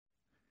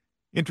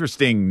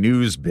Interesting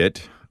news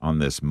bit on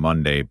this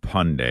Monday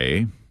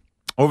Punday.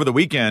 Over the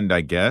weekend, I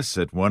guess,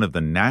 at one of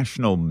the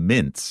national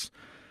mints,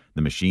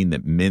 the machine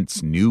that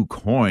mints new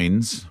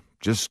coins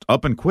just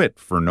up and quit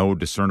for no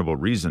discernible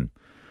reason.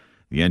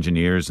 The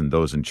engineers and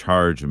those in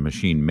charge of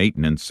machine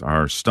maintenance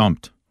are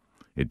stumped.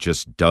 It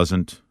just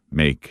doesn't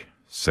make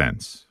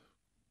sense.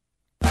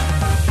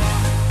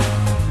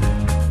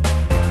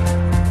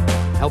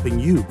 Helping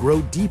you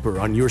grow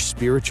deeper on your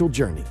spiritual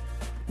journey.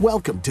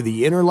 Welcome to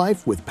The Inner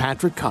Life with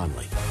Patrick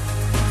Conley.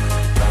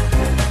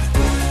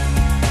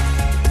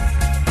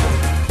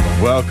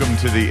 Welcome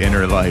to The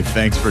Inner Life.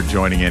 Thanks for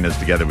joining in as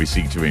together we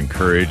seek to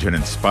encourage and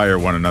inspire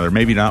one another,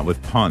 maybe not with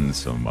puns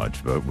so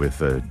much, but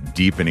with a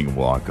deepening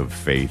walk of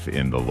faith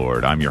in the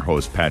Lord. I'm your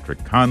host,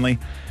 Patrick Conley.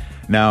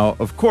 Now,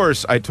 of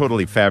course, I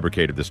totally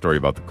fabricated the story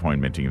about the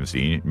coin minting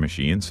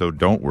machine, so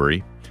don't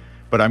worry.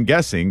 But I'm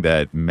guessing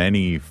that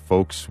many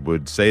folks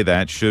would say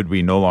that should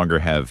we no longer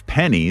have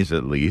pennies,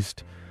 at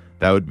least,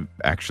 that would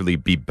actually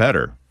be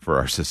better for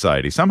our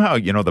society. Somehow,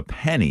 the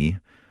penny,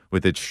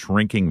 with its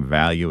shrinking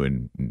value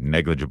and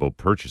negligible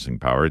purchasing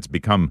power, it's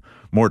become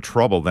more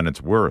trouble than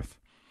it's worth.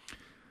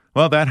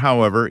 Well, that,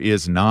 however,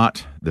 is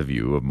not the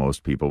view of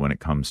most people when it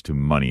comes to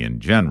money in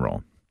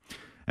general.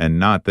 And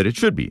not that it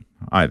should be,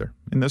 either.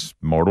 In this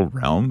mortal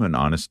realm, an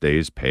honest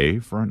day's pay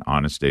for an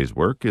honest day's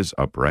work is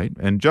upright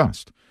and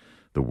just.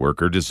 The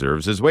worker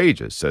deserves his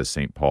wages, says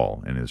St.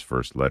 Paul in his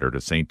first letter to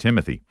St.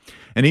 Timothy.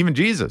 And even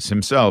Jesus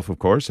himself, of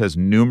course, has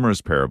numerous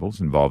parables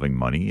involving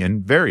money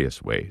in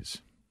various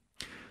ways.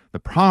 The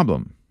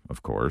problem,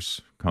 of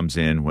course, comes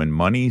in when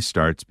money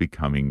starts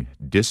becoming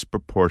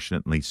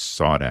disproportionately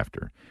sought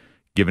after,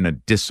 given a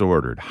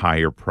disordered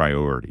higher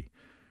priority,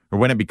 or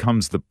when it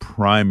becomes the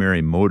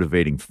primary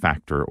motivating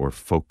factor or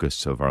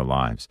focus of our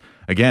lives.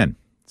 Again,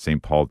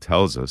 St. Paul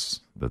tells us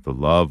that the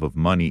love of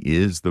money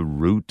is the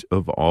root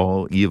of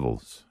all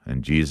evils,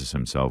 and Jesus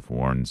himself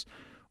warns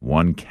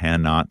one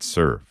cannot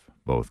serve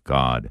both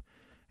God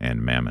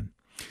and mammon.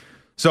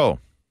 So,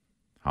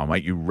 how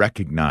might you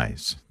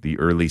recognize the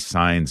early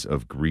signs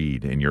of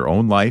greed in your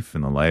own life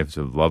and the lives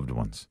of loved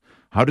ones?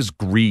 How does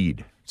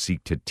greed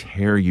seek to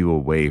tear you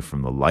away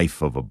from the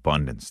life of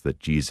abundance that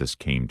Jesus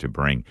came to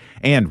bring?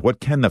 And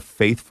what can the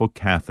faithful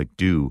Catholic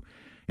do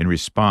in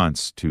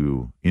response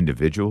to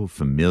individual,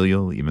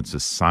 familial, even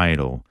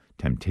societal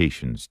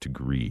temptations to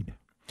greed?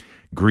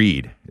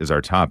 Greed is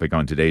our topic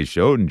on today's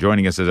show, and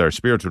joining us as our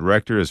spiritual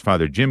director is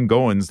Father Jim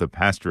Goins, the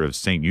pastor of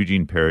St.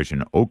 Eugene Parish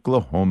in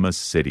Oklahoma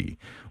City.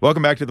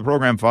 Welcome back to the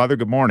program, Father.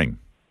 Good morning.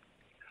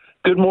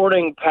 Good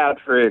morning,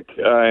 Patrick.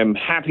 I'm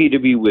happy to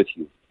be with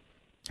you.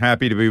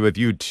 Happy to be with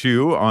you,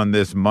 too, on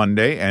this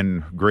Monday,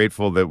 and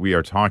grateful that we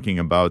are talking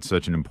about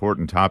such an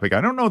important topic. I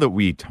don't know that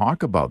we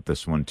talk about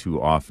this one too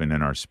often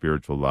in our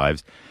spiritual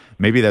lives.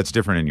 Maybe that's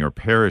different in your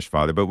parish,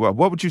 Father, but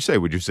what would you say?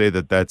 Would you say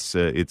that that's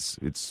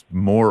it's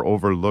more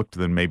overlooked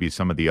than maybe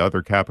some of the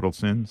other capital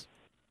sins?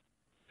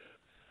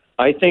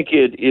 I think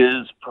it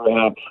is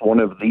perhaps one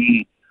of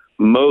the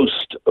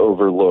most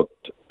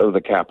overlooked of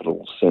the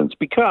capital sins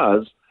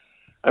because,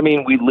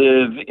 we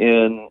live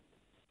in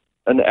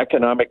an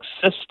economic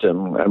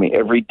system.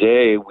 Every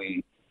day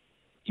we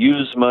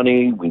use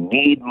money, we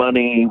need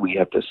money, we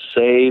have to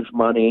save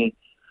money.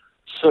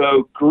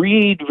 So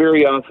greed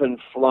very often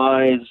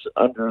flies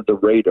under the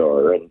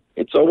radar, and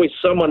it's always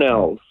someone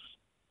else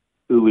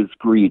who is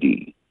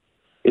greedy.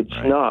 It's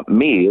right. Not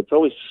me. It's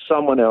always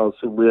someone else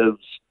who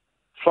lives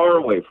far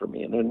away from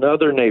me in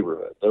another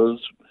neighborhood.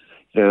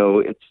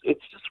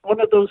 It's just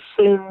one of those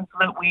sins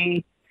that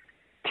we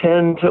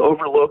tend to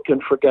overlook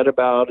and forget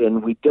about,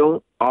 and we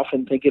don't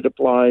often think it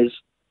applies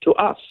to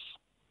us.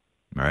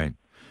 All right.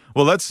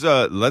 Well, let's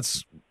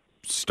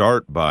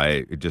start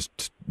by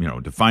just,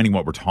 defining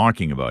what we're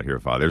talking about here,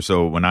 Father.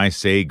 So when I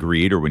say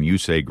greed, or when you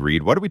say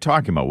greed, what are we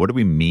talking about? What do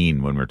we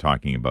mean when we're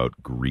talking about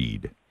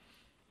greed?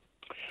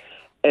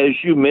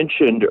 As you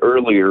mentioned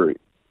earlier,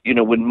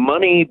 when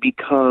money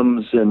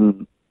becomes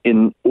an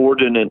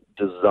inordinate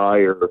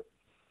desire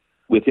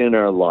within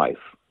our life,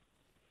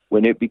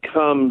 when it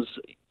becomes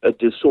a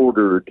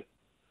disordered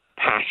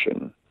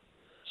passion.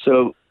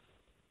 So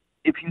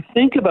if you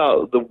think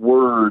about the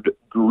word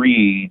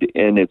greed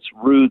and its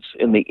roots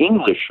in the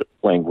English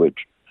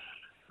language,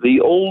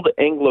 the old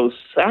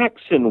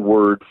Anglo-Saxon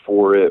word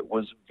for it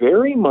was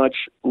very much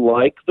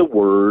like the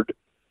word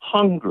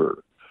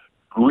hunger.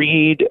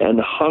 Greed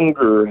and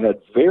hunger had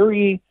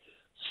very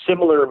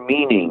similar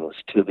meanings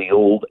to the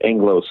old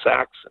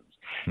Anglo-Saxons.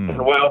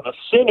 And while the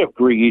sin of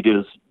greed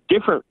is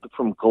different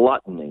from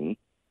gluttony,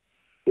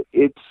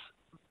 it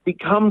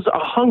becomes a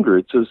hunger.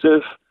 It's as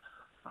if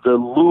the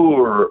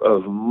lure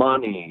of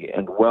money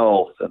and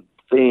wealth and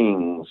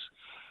things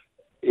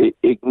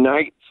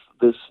ignites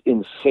this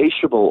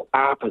insatiable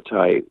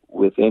appetite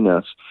within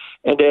us.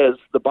 And as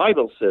the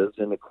Bible says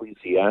in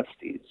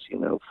Ecclesiastes,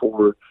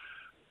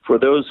 for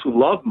those who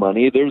love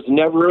money, there's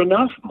never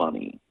enough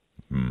money.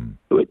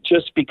 So it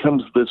just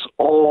becomes this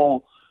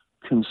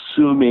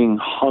all-consuming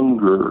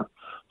hunger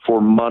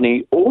for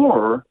money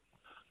or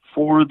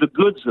for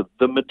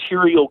the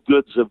material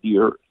goods of the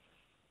earth.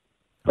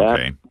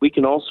 Okay. We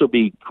can also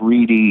be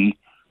greedy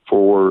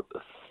for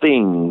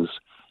things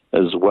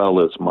as well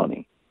as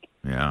money.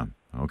 Yeah.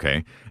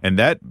 Okay. And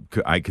that,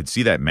 I could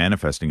see that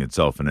manifesting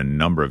itself in a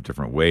number of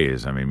different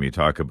ways. I mean, we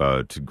talk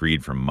about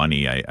greed for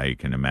money. I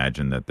can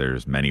imagine that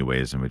there's many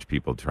ways in which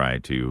people try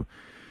to,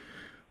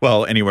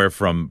 well, anywhere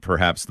from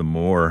perhaps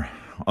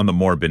on the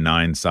more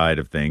benign side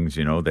of things,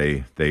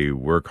 they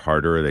work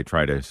harder, they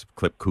try to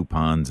clip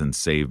coupons and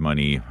save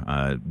money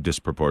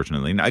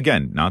disproportionately. Now,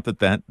 again, not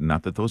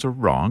that those are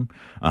wrong,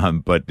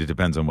 but it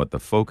depends on what the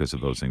focus of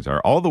those things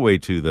are. All the way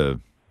to the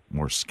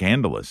more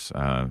scandalous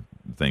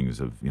things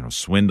of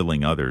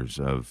swindling others,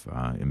 of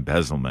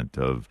embezzlement,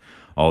 of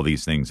all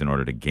these things in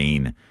order to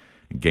gain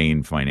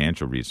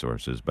financial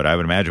resources. But I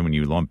would imagine when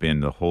you lump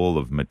in the whole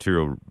of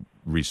material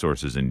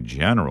resources in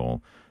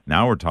general,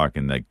 now we're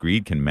talking that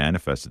greed can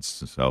manifest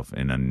itself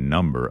in a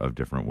number of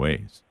different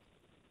ways.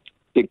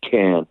 It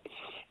can.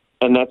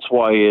 And that's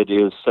why it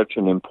is such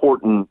an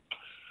important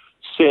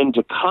sin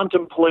to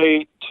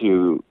contemplate,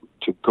 to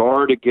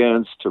guard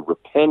against, to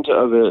repent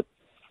of it.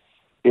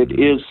 It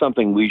is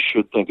something we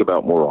should think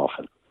about more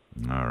often.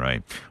 All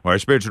right. Well, our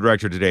spiritual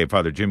director today,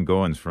 Father Jim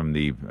Goins from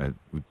the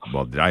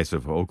Diocese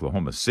of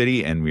Oklahoma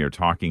City, and we are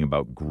talking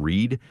about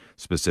greed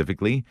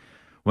specifically.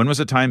 When was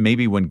a time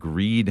maybe when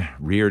greed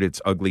reared its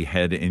ugly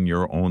head in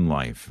your own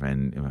life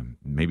and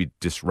maybe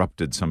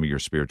disrupted some of your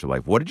spiritual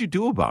life? What did you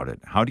do about it?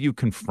 How do you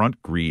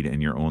confront greed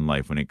in your own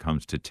life when it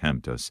comes to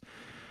tempt us?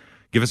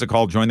 Give us a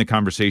call. Join the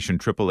conversation,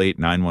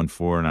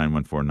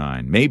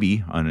 888-914-9149.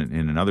 Maybe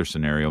in another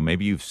scenario,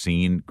 maybe you've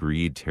seen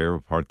greed tear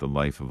apart the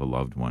life of a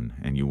loved one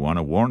and you want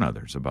to warn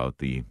others about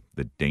the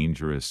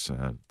dangerous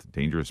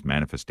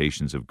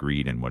manifestations of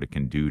greed and what it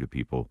can do to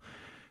people.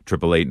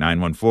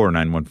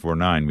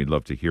 888-914-9149. We'd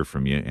love to hear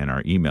from you, and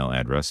our email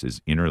address is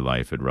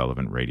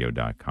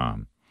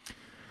innerlife@relevantradio.com.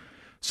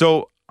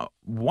 So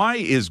why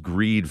is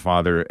greed,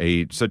 Father,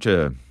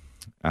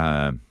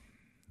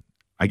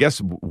 I guess,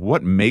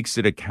 what makes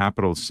it a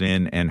capital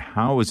sin, and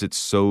how is it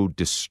so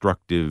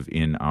destructive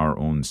in our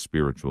own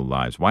spiritual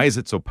lives? Why is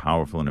it so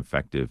powerful and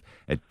effective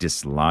at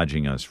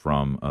dislodging us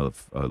from a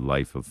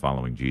life of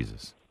following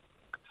Jesus?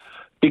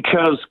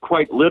 Because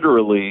quite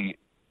literally,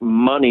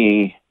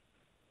 money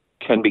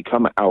can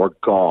become our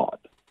God.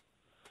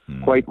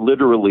 Quite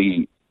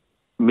literally,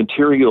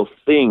 material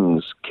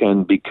things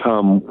can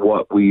become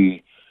what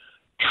we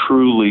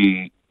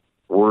truly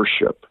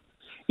worship.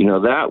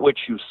 That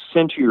which you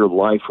center your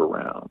life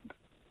around,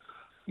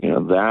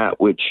 that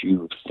which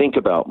you think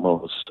about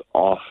most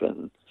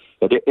often.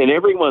 In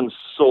everyone's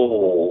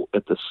soul,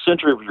 at the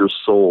center of your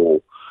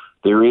soul,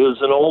 there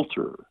is an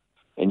altar,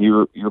 and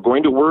you're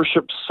going to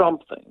worship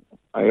something.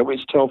 I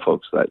always tell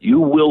folks that.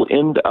 You will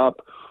end up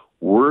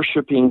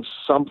worshiping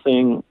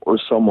something or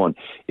someone.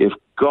 If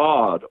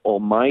God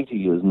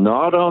Almighty is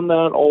not on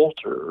that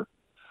altar,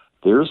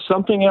 there's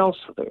something else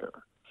there.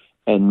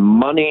 And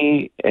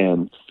money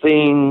and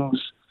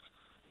things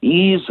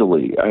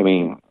easily,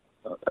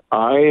 I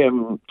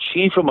am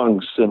chief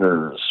among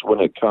sinners when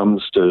it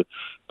comes to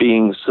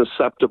being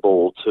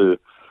susceptible to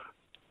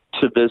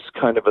this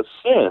kind of a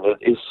sin. It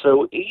is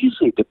so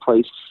easy to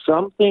place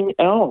something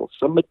else,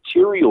 a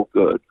material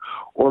good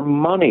or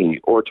money,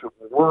 or to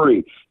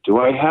worry, do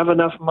I have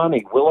enough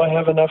money? Will I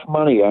have enough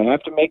money? I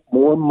have to make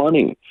more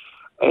money.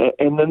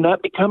 And then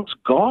that becomes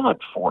God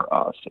for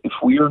us if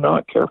we are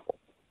not careful.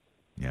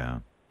 Yeah.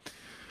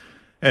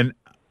 And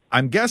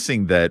I'm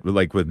guessing that,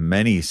 like with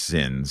many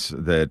sins,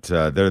 that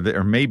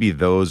there may be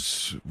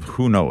those,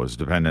 who knows,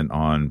 dependent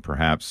on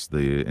perhaps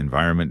the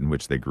environment in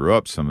which they grew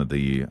up, some of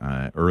the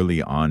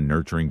early on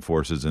nurturing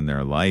forces in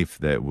their life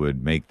that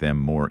would make them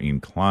more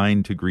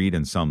inclined to greed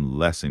and some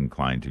less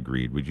inclined to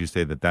greed. Would you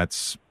say that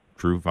that's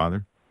true,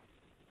 Father?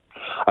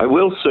 I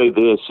will say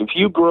this. If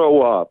you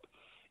grow up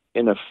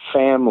in a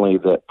family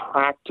that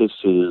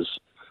practices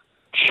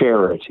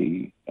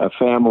charity, a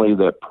family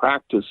that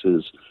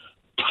practices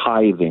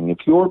tithing,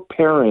 if your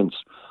parents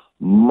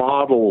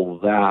model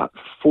that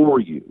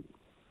for you,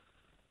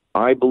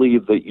 I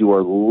believe that you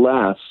are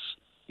less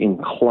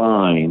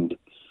inclined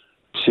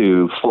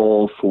to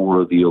fall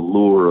for the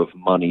allure of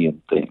money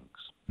and things.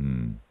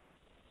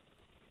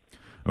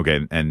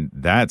 Okay, and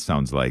that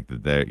sounds like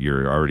that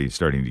you're already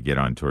starting to get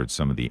on towards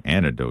some of the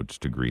antidotes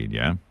to greed,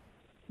 yeah?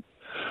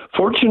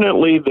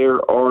 Fortunately,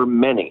 there are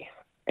many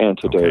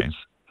antidotes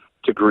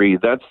to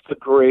greed. That's the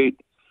great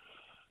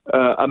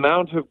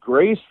amount of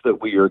grace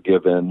that we are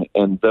given,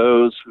 and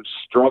those who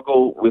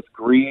struggle with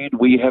greed,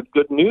 we have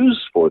good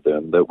news for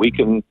them, that we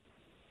can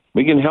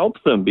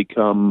help them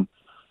become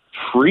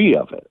free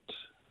of it.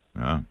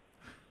 Yeah.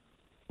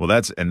 Well,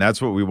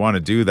 that's what we want to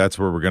do. That's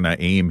where we're going to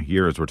aim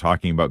here as we're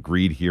talking about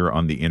greed here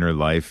on The Inner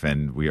Life,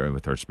 and we are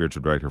with our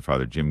spiritual director,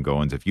 Father Jim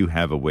Goins. If you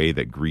have a way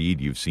that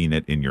greed, you've seen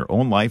it in your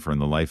own life or in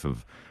the life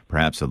of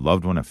perhaps a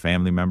loved one, a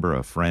family member,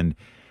 a friend,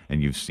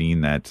 and you've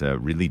seen that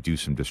really do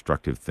some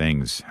destructive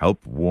things,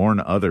 help warn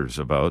others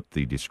about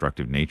the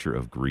destructive nature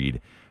of greed.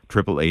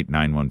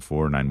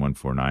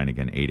 888-914-9149.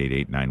 Again,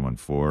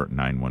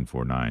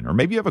 888-914-9149. Or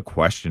maybe you have a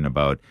question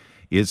about,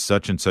 is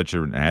such and such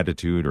an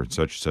attitude or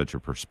such a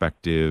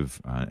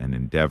perspective, an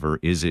endeavor,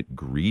 is it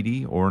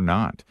greedy or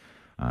not?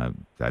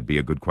 That'd be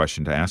a good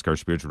question to ask our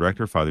spiritual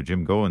director, Father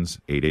Jim Goins,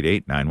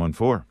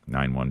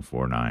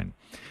 888-914-9149.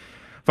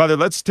 Father,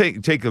 let's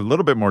take a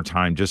little bit more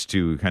time just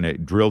to kind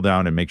of drill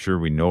down and make sure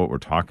we know what we're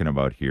talking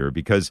about here,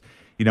 because,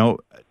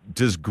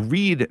 does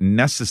greed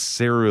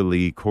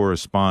necessarily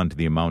correspond to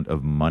the amount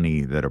of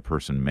money that a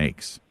person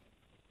makes?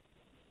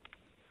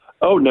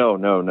 Oh,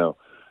 no.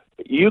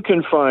 You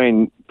can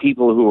find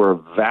people who are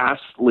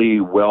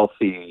vastly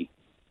wealthy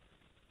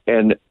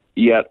and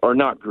yet are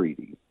not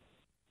greedy.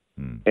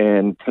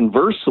 And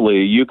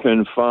conversely, you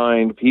can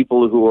find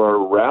people who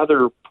are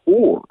rather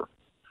poor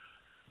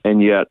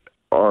and yet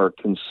are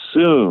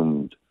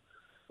consumed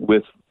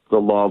with the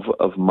love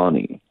of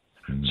money.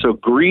 So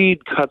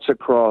greed cuts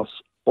across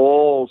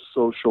all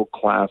social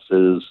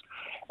classes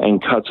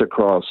and cuts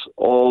across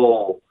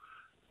all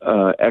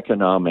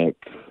economic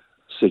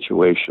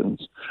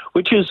situations,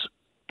 which is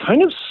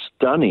kind of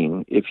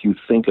stunning if you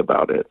think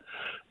about it,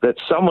 that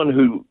someone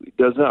who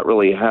does not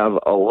really have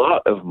a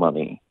lot of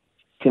money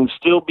can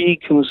still be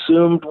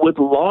consumed with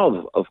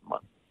love of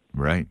money.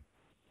 Right.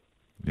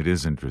 It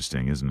is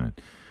interesting, isn't it?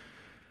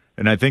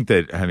 And I think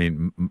that,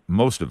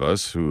 most of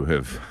us who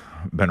have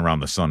been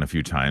around the sun a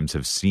few times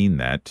have seen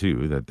that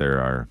too, that there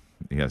are,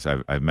 yes,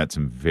 I've met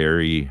some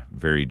very,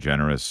 very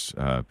generous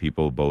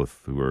people,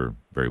 both who are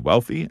very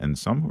wealthy and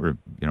some who are,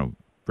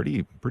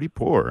 pretty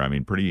poor.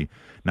 Pretty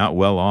not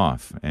well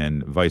off,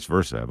 and vice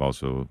versa. I've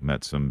also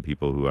met some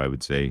people who I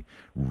would say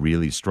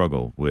really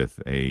struggle with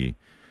an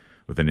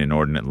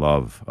inordinate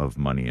love of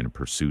money and a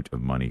pursuit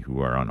of money, who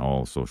are on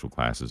all social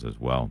classes as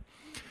well.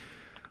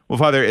 Well,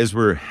 Father, as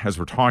we're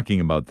talking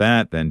about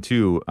that, then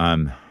too,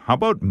 how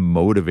about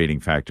motivating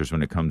factors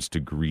when it comes to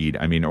greed?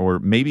 Or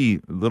maybe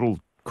little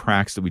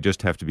cracks that we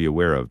just have to be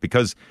aware of,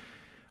 because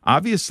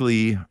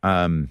obviously,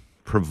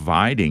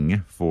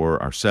 providing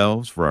for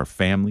ourselves, for our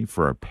family,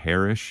 for our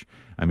parish,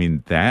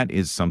 that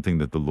is something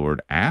that the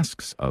Lord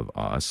asks of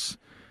us,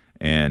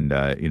 and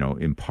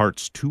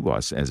imparts to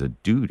us as a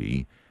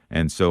duty.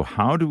 And so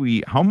how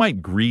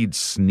might greed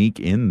sneak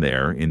in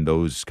there in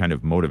those kind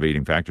of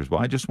motivating factors?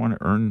 Well, I just want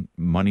to earn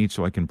money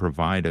so I can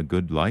provide a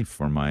good life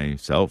for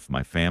myself,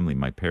 my family,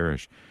 my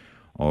parish,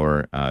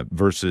 or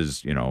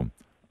versus,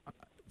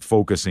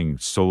 focusing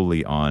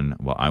solely on,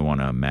 well, I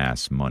want to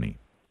amass money.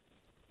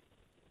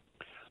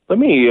 Let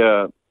me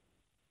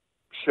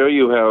show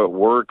you how it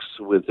works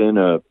within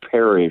a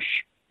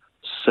parish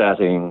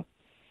setting.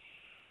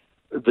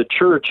 The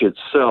church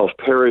itself,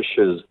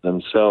 parishes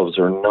themselves,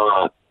 are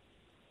not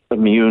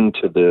immune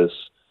to this.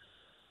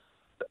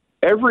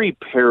 Every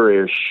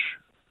parish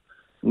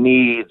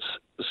needs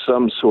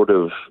some sort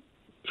of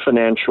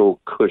financial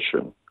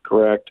cushion,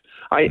 correct?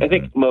 I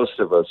think most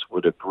of us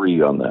would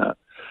agree on that.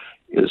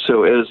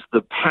 So as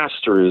the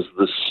pastor is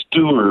the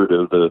steward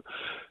of the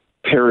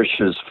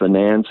parish's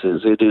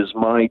finances, it is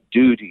my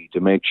duty to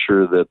make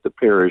sure that the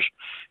parish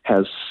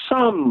has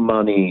some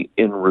money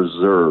in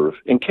reserve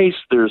in case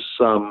there's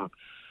some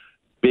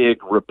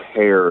big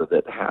repair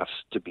that has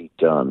to be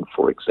done,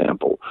 for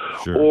example.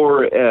 Sure.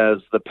 Or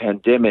as the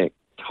pandemic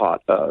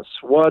taught us,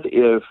 what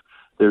if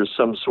there's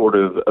some sort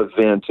of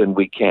event and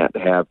we can't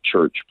have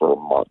church for a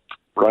month,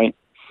 right?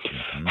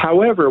 Mm-hmm.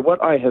 However,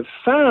 what I have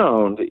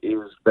found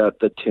is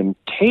that the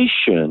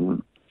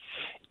temptation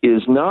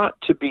is not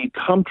to be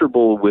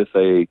comfortable with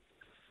a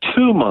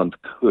 2-month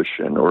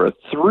cushion or a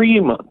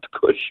 3-month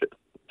cushion.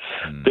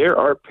 There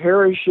are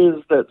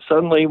parishes that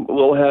suddenly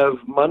will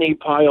have money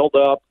piled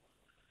up,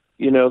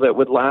 that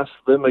would last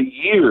them a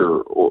year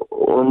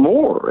or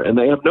more, and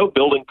they have no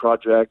building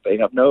project. They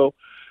have no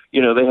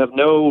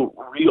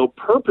real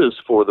purpose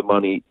for the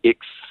money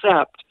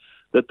except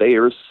that they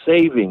are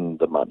saving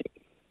the money.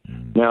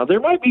 Now, there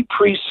might be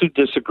priests who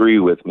disagree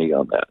with me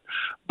on that,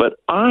 but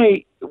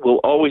I will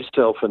always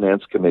tell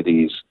finance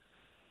committees,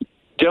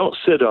 don't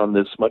sit on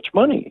this much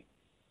money.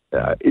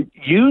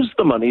 Use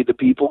the money the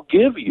people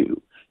give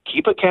you.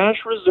 Keep a cash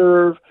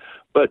reserve,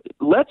 but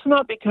let's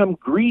not become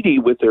greedy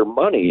with their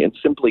money and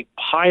simply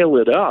pile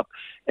it up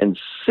and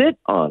sit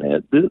on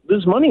it.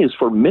 This money is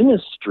for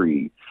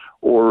ministry,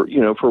 or,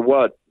 for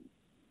what?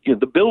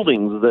 The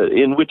buildings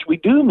in which we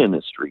do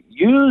ministry.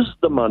 Use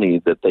the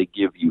money that they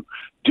give you.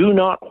 Do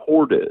not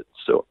hoard it.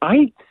 So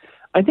I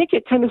think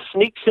it kind of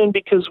sneaks in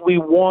because we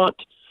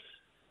want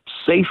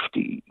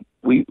safety.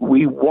 We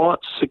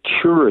want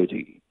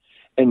security.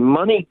 And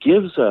money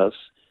gives us,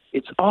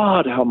 it's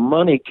odd how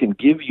money can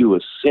give you a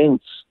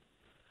sense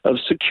of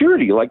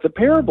security, like the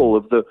parable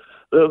of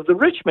the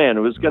rich man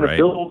who was going to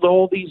build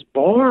all these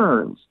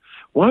barns.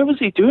 Why was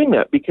he doing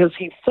that? Because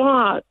he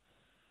thought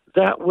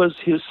that was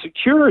his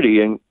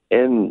security.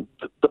 And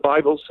the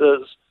Bible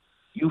says,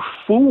 you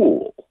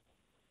fool,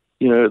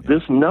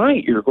 this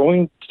night you're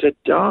going to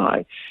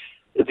die.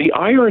 The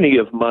irony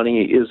of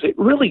money is it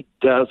really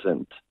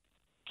doesn't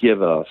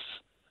give us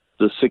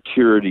the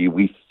security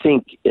we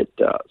think it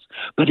does,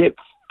 but it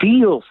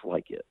feels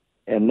like it.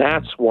 And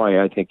that's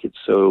why I think it's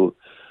so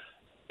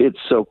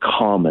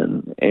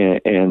common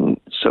and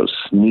so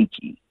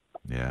sneaky.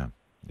 Yeah.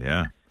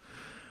 Yeah.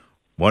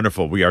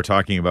 Wonderful. We are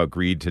talking about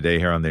greed today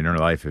here on The Inner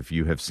Life. If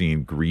you have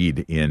seen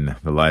greed in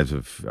the lives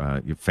of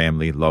your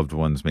family, loved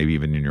ones, maybe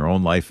even in your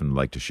own life, and would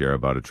like to share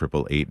about it,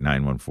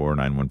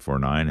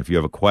 888-914-9149. If you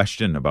have a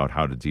question about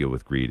how to deal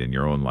with greed in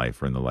your own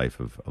life or in the life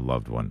of a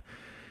loved one,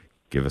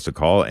 give us a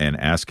call and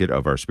ask it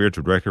of our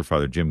spiritual director,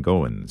 Father Jim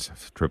Goins,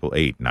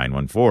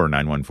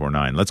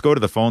 888-914-9149. Let's go to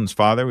the phones,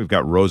 Father. We've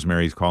got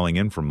Rosemary's calling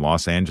in from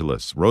Los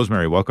Angeles.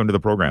 Rosemary, welcome to the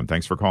program.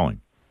 Thanks for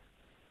calling.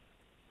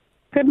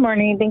 Good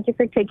morning. Thank you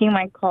for taking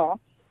my call.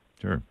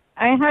 Sure.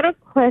 I had a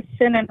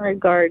question in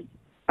regards,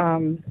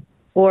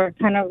 or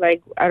kind of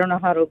like, I don't know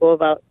how to go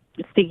about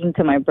speaking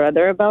to my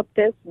brother about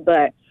this,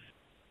 but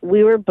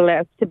we were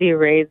blessed to be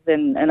raised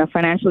in a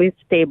financially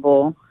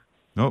stable.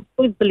 Nope.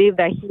 We believe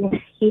that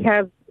he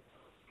has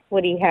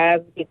what he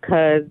has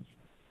because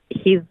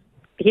he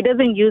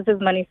doesn't use his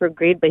money for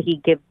greed, but he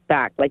gives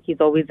back. Like he's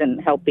always in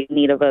helping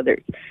need of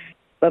others.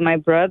 But my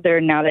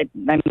brother, now that,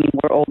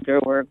 we're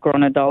older, we're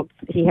grown adults,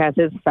 he has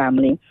his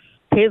family.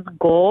 His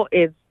goal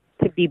is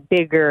to be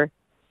bigger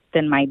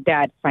than my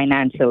dad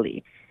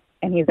financially.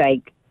 And he's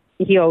like,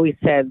 he always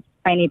says,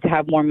 I need to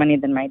have more money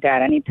than my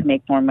dad. I need to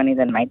make more money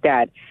than my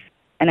dad.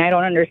 And I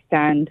don't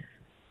understand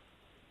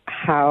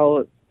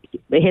how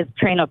his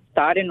train of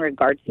thought in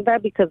regards to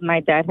that, because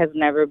my dad has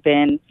never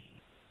been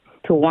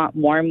to want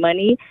more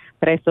money,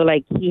 but I feel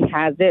like he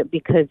has it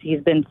because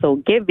he's been so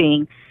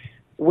giving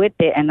with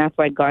it, and that's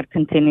why God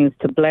continues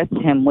to bless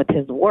him with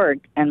his work.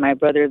 And my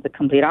brother is the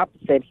complete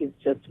opposite. He's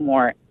just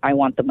more, I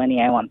want the money,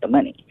 I want the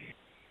money.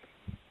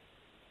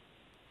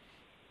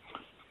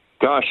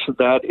 Gosh,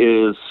 that's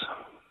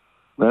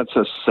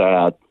a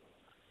sad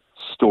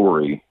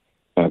story,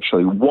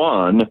 actually.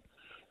 One,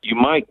 you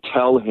might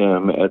tell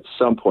him at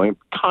some point,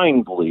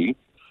 kindly,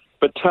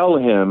 but tell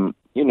him,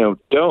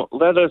 don't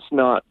let us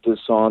not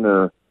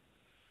dishonor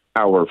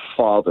our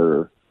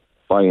Father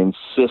by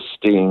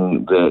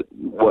insisting that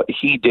what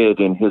he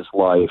did in his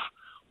life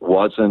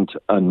wasn't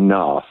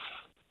enough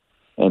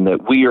and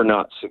that we are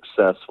not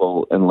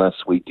successful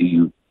unless we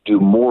do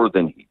more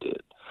than he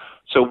did.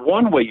 So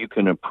one way you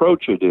can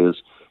approach it is,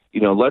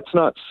 let's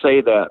not say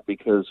that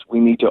because we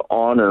need to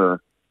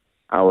honor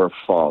our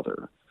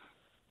Father.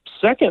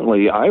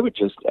 Secondly, I would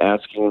just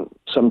ask him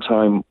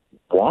sometime,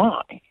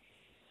 why?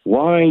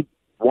 Why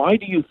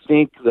do you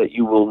think that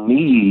you will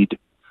need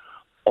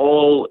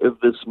all of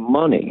this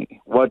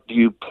money? What do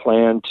you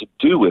plan to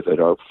do with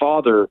it? Our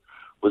Father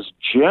was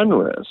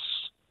generous.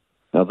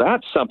 Now,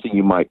 that's something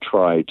you might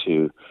try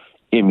to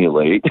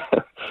emulate,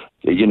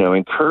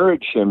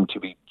 encourage him to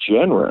be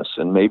generous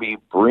and maybe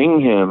bring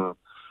him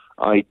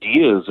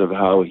ideas of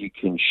how he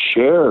can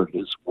share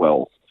his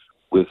wealth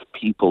with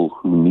people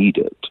who need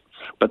it.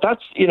 But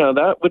that's,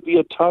 that would be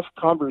a tough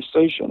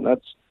conversation.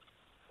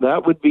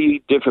 That would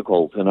be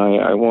difficult, and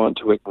I want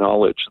to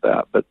acknowledge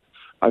that. But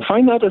I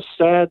find that a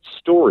sad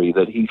story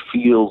that he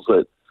feels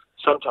that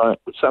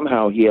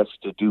somehow he has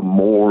to do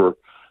more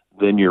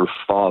than your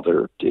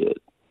father did.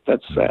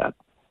 That's sad.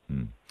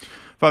 Mm-hmm.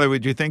 Father,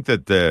 would you think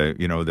that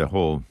the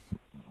whole,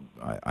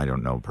 I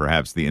don't know,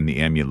 perhaps in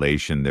the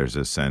emulation, there's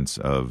a sense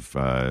of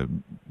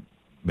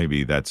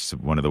maybe that's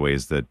one of the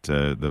ways that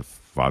the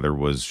Father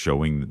was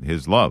showing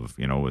his love,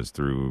 was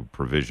through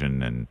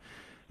provision and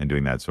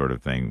doing that sort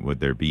of thing. Would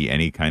there be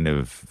any kind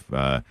of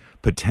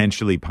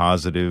potentially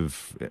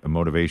positive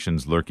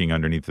motivations lurking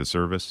underneath the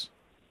service?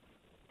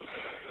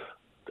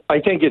 I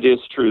think it is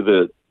true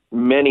that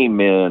many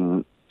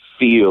men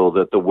feel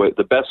that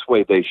the best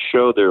way they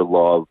show their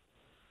love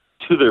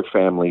to their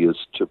family is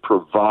to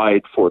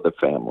provide for the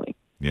family,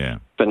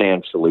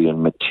 financially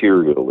and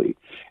materially.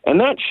 And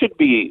that should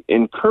be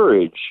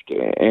encouraged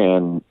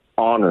and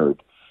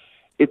honored.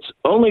 It's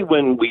only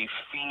when we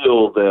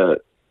feel that,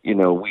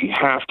 we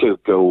have to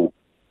go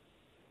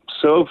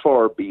so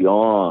far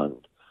beyond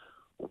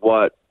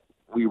what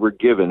we were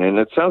given. And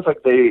it sounds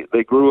like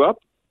they grew up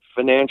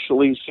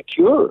financially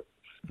secure.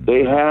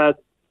 They had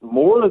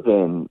more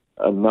than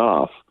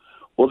enough.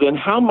 Well, then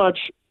how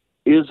much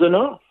is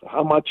enough?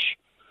 How much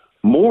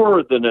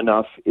more than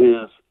enough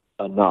is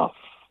enough?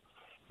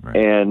 Right.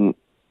 And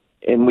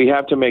we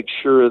have to make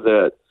sure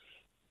that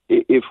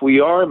if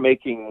we are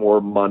making more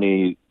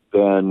money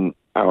than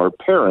our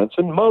parents,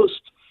 and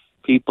most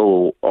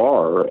people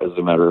are, as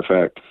a matter of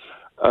fact,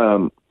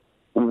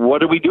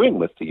 what are we doing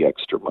with the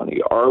extra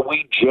money? Are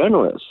we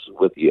generous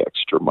with the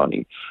extra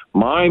money?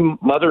 My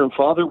mother and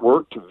father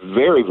worked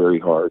very, very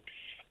hard,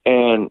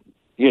 and,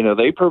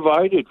 they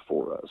provided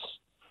for us.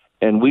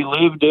 And we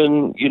lived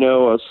in,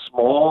 a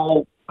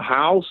small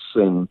house,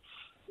 and,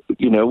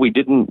 we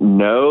didn't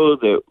know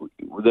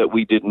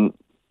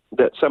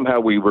that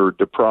somehow we were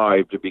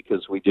deprived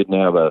because we didn't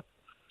have a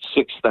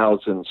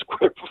 6,000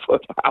 square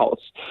foot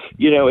house.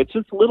 It's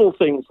just little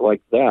things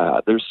like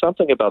that. There's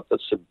something about the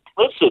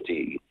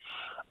simplicity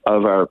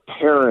of our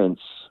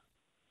parents'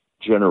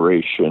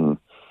 generation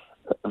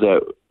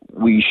that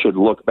we should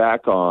look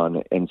back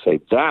on and say,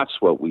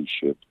 that's what we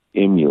should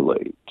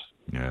emulate.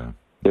 Yeah.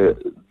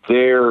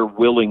 their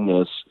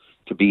willingness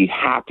to be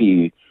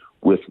happy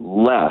with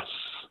less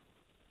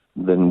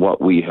than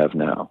what we have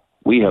now.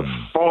 We have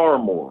far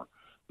more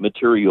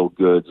material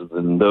goods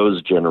than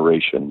those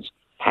generations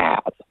had.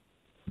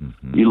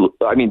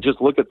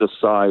 Just look at the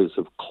size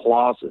of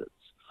closets.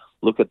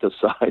 Look at the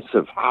size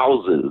of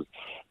houses,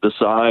 the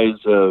size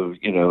of,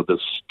 the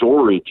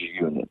storage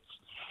units.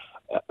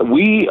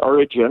 We are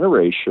a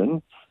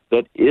generation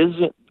that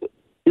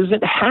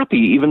isn't happy,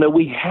 even though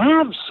we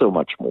have so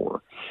much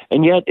more,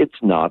 and yet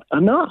it's not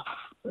enough,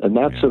 and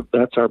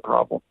that's our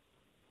problem.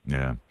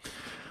 Yeah,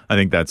 I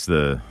think that's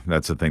the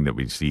thing that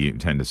we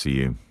tend to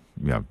see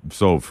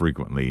so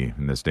frequently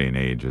in this day and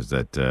age, is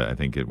that I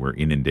think we're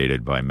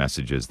inundated by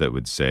messages that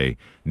would say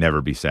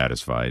never be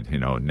satisfied.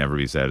 Never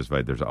be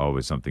satisfied. There's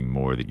always something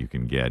more that you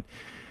can get.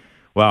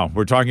 Well,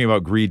 we're talking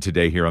about greed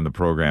today here on the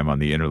program on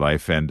The Inner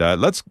Life, and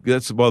let's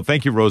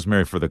thank you,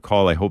 Rosemary, for the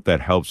call. I hope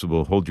that helps.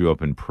 We'll hold you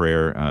up in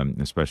prayer,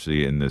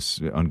 especially in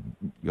this rather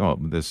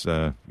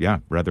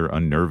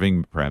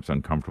unnerving, perhaps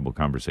uncomfortable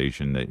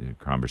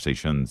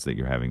conversations that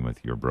you're having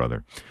with your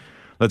brother.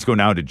 Let's go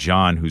now to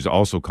John, who's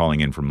also calling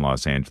in from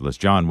Los Angeles.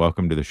 John,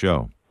 welcome to the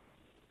show.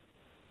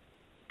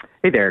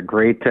 Hey there.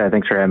 Great.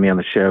 Thanks for having me on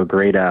the show.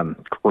 Great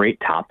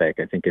topic.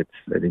 I think you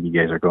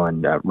guys are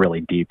going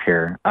really deep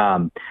here.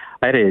 I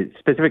had a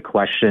specific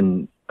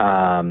question.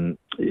 I'm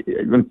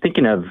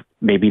thinking of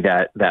maybe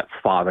that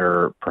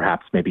father,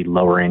 perhaps maybe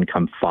lower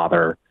income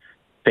father,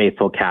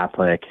 faithful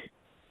Catholic,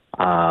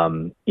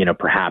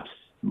 perhaps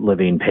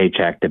living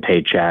paycheck to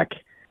paycheck,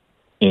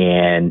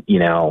 and,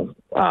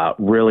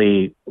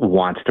 really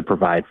wants to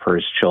provide for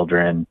his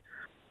children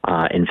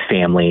and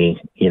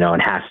family,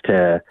 and has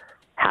to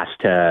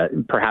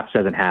perhaps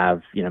doesn't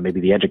have,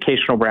 maybe the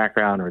educational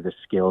background or the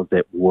skills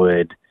that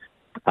would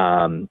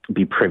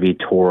be privy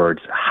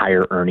towards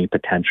higher earning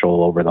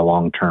potential over the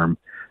long term.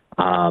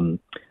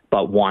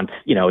 But wants,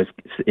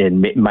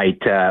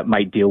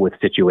 might deal with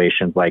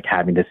situations like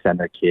having to send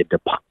their kid to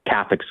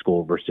Catholic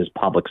school versus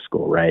public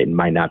school, right? And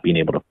might not being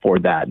able to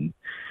afford that. And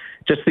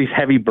just these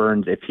heavy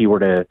burdens, if he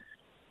were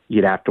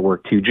you'd have to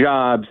work 2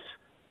 jobs,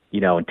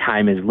 and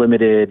time is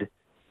limited.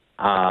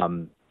 I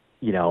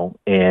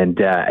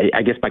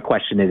guess my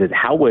question is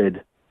how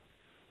would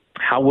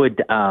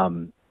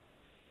a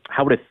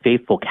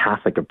faithful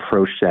Catholic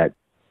approach that,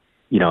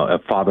 a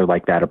father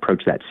like that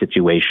approach that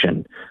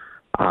situation,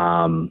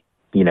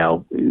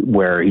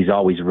 where he's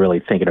always really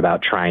thinking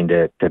about trying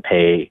to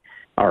pay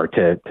or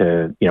to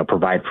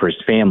provide for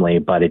his family,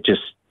 but it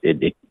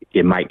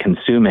might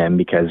consume him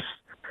because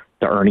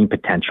the earning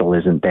potential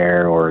isn't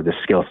there or the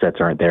skill sets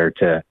aren't there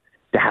to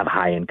have a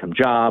high income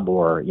job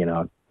or,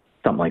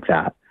 something like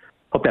that.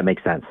 Hope that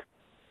makes sense.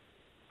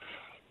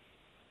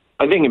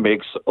 I think it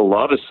makes a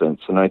lot of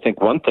sense. And I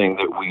think one thing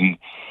that we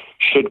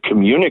should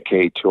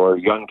communicate to our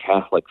young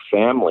Catholic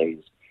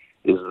families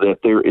is that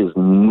there is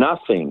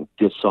nothing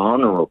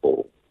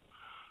dishonorable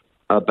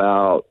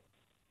about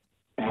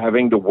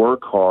having to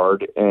work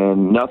hard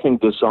and nothing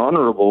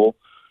dishonorable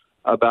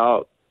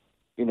about,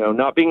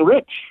 not being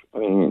rich. I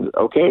mean,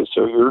 okay,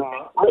 so you're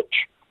not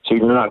rich. So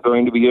you're not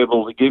going to be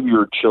able to give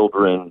your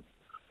children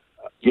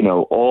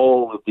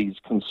all of these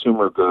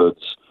consumer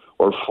goods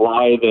or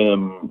fly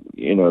them,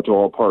 to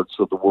all parts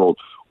of the world.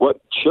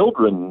 What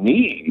children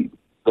need,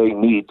 they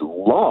need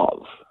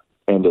love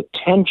and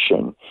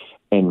attention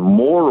and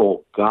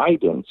moral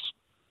guidance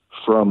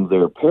from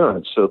their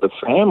parents. So the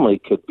family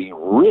could be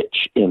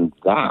rich in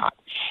that.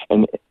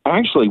 And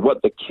actually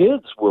what the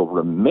kids will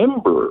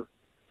remember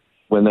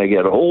when they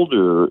get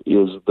older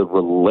is the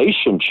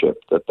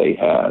relationship that they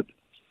had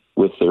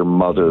with their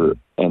mother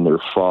and their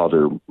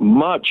father,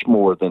 much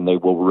more than they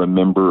will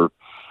remember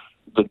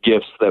the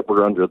gifts that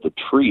were under the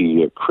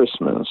tree at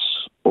Christmas,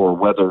 or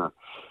whether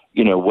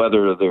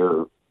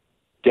their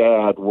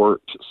dad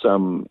worked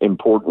some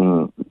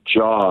important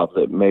job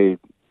that made,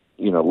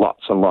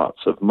 lots and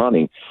lots of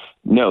money.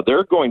 No,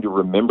 they're going to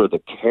remember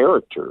the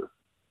character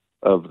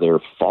of their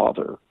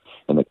father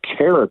and the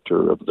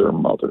character of their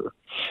mother.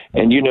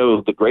 And,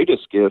 the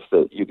greatest gift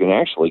that you can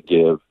actually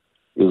give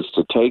is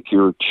to take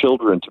your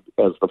children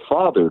as the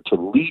father, to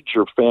lead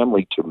your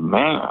family to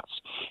Mass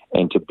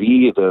and to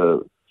be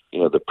the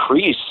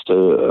priest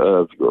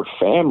of your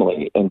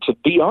family, and to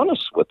be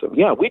honest with them.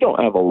 Yeah, we don't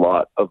have a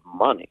lot of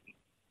money,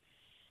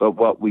 but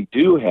what we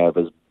do have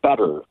is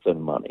better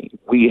than money.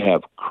 We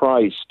have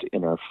Christ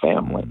in our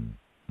family.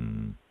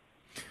 Mm-hmm.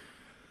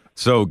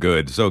 So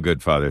good,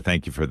 Father.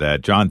 Thank you for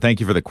that. John, thank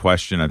you for the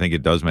question. I think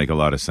it does make a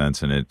lot of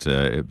sense, and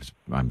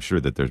I'm sure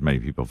that there's many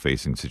people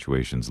facing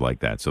situations like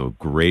that. So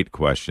great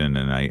question,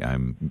 and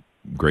I'm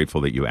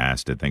grateful that you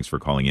asked it. Thanks for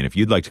calling in. If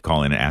you'd like to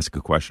call in and ask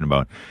a question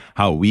about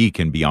how we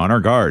can be on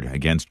our guard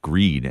against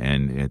greed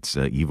and its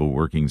evil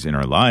workings in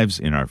our lives,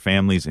 in our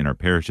families, in our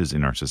parishes,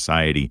 in our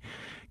society,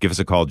 give us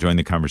a call. Join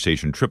the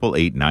conversation,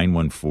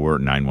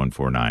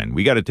 888-914-9149.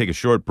 We got to take a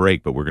short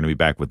break, but we're going to be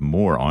back with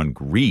more on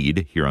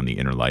greed here on The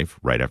Inner Life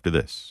right after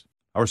this.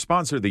 Our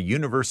sponsor, the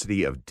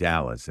University of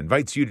Dallas,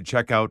 invites you to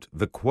check out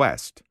The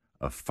Quest,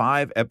 a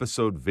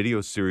 5-episode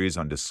video series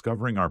on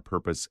discovering our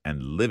purpose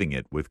and living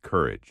it with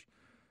courage.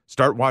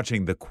 Start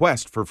watching The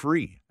Quest for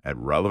free at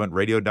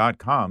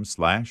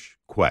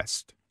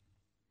relevantradio.com/quest.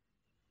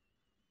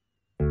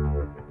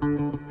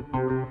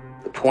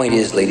 The point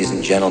is, ladies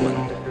and gentlemen,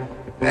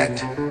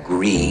 that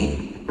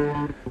greed,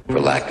 for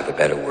lack of a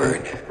better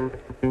word,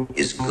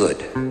 is good.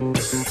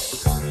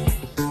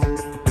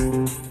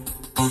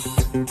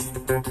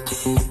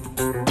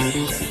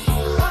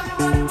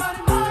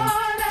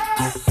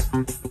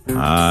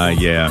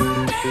 Yeah.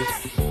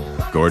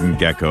 Gordon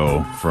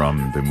Gekko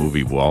from the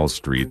movie Wall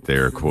Street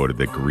there quoted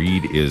that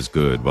greed is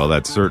good. Well,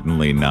 that's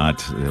certainly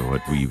not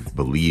what we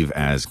believe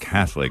as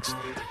Catholics,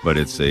 but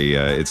it's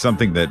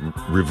something that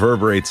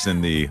reverberates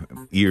in the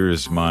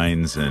ears,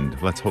 minds, and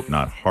let's hope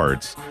not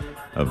hearts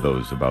of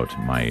those about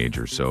my age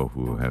or so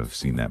who have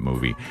seen that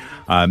movie.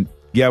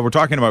 Yeah, we're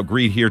talking about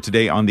greed here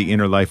today on The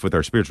Inner Life with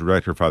our spiritual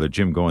director, Father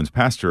Jim Goins,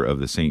 pastor of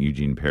the St.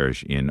 Eugene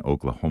Parish in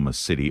Oklahoma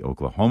City,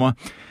 Oklahoma.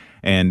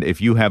 And if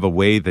you have a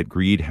way that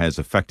greed has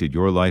affected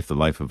your life, the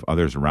life of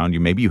others around you,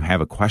 maybe you have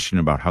a question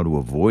about how to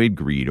avoid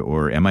greed,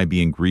 or am I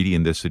being greedy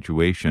in this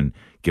situation?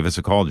 Give us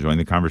a call. Join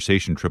the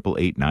conversation,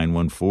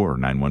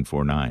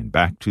 888-914-9149.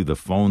 Back to the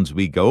phones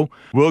we go.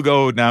 We'll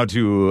go now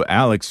to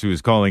Alex,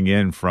 who's calling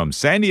in from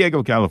San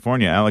Diego,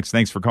 California. Alex,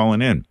 thanks for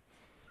calling in.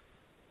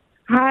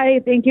 Hi,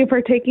 thank you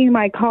for taking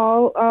my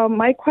call.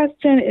 My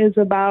question is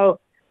about,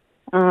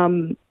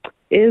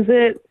 is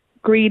it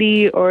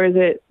greedy or is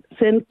it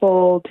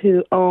sinful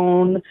to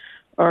own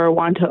or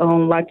want to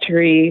own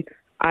luxury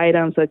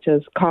items such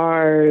as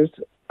cars,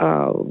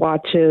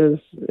 watches,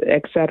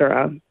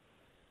 etc.?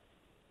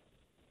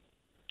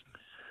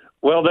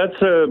 Well,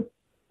 that's a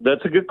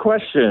good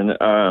question.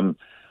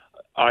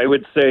 I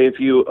would say if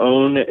you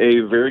own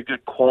a very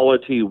good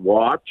quality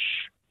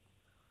watch,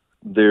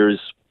 there's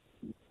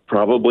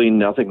probably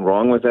nothing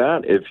wrong with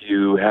that. If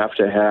you have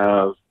to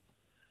have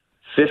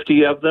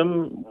 50 of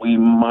them, we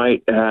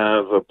might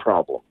have a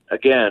problem.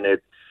 Again,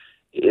 it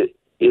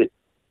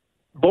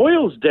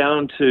boils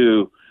down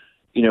to,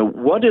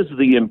 what is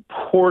the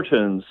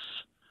importance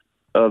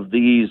of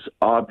these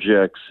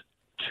objects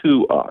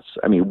to us?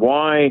 I mean,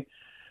 why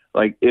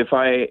do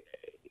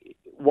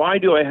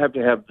I have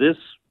to have this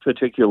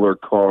particular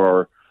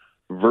car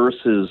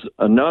versus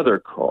another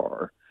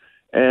car?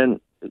 And,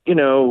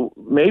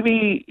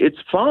 maybe it's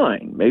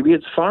fine. Maybe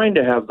it's fine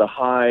to have the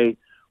high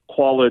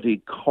quality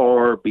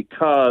car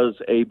because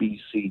A,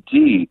 B, C,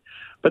 D.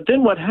 But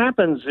then what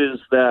happens is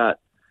that,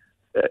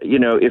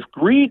 if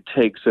greed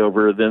takes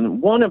over,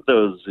 then one of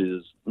those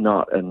is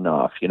not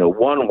enough.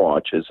 One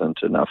watch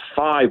isn't enough.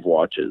 5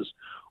 watches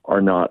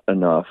are not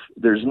enough.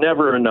 There's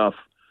never enough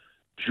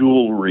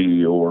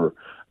jewelry or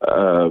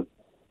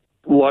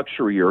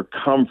luxury or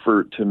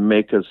comfort to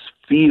make us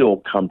feel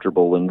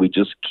comfortable, and we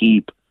just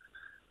keep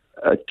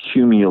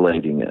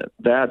accumulating it.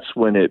 That's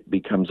when it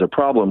becomes a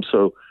problem.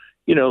 So,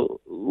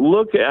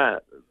 look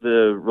at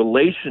the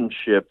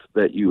relationship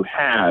that you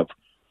have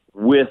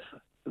with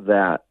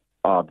that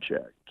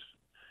object.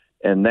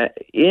 And that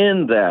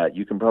in that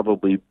you can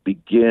probably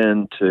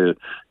begin to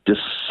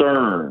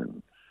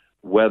discern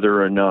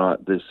whether or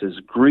not this is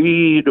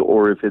greed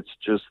or if it's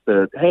just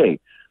that, hey,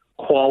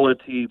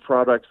 quality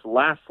products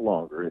last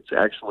longer. It's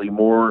actually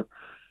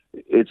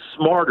it's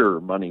smarter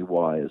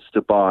money-wise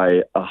to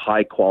buy a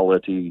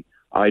high-quality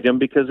item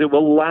because it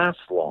will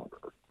last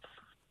longer.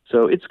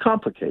 So it's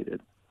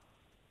complicated.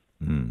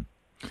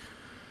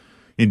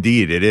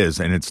 Indeed, it is,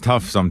 and it's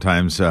tough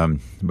sometimes.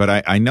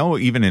 But I know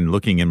even in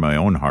looking in my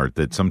own heart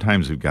that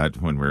sometimes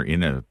when we're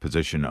in a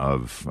position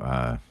of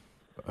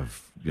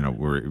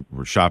we're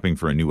shopping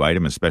for a new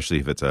item, especially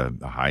if it's a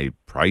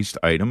high-priced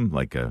item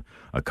like a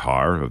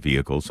car, a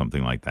vehicle,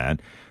 something like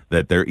that,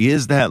 that there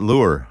is that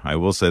lure. I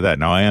will say that.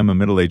 Now, I am a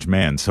middle-aged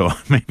man, so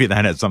maybe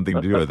that has something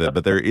to do with it,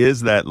 but there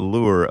is that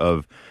lure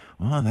of,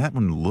 well, that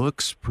one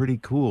looks pretty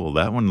cool.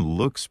 That one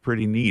looks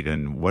pretty neat,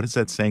 and what is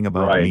that saying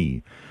about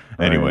me?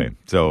 Anyway,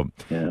 so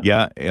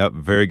yeah,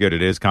 very good.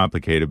 It is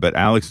complicated, but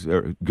Alex,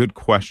 good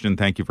question.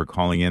 Thank you for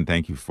calling in.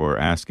 Thank you for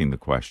asking the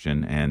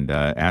question and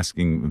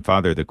asking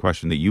Father the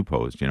question that you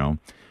posed.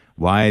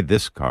 Why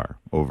this car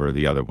over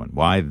the other one?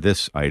 Why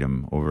this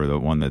item over the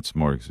one that's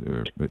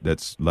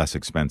that's less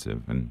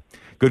expensive? And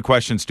good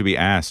questions to be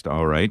asked.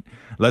 All right,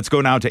 let's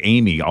go now to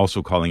Amy,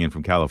 also calling in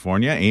from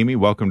California. Amy,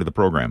 welcome to the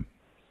program.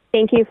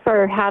 Thank you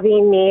for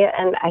having me,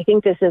 and I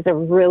think this is a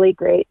really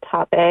great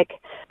topic.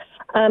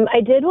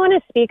 I did want to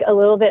speak a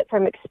little bit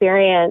from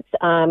experience.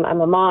 I'm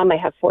a mom. I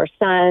have 4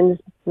 sons,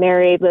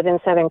 married, live in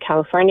Southern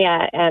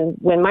California. And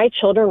when my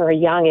children were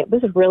young, it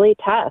was really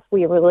tough.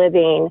 We were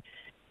living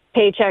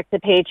paycheck to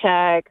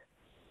paycheck,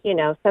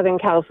 Southern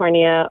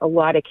California, a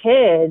lot of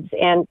kids.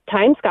 And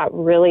times got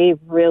really,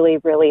 really,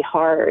 really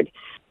hard.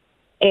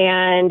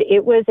 And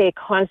it was a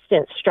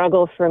constant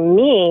struggle for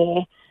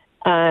me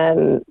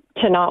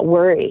to not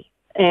worry.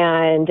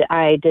 And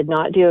I did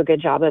not do a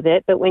good job of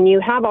it. But when you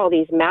have all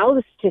these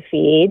mouths to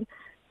feed,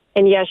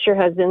 and yes, your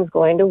husband's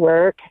going to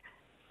work,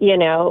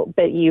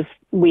 but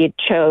we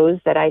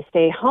chose that I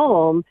stay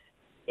home,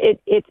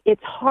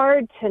 it's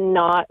hard to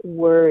not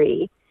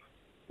worry.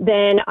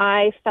 Then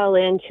I fell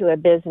into a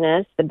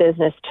business. The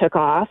business took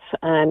off.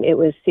 It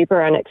was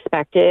super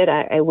unexpected.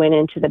 I went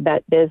into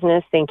the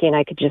business thinking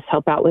I could just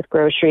help out with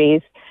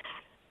groceries.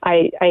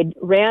 I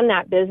ran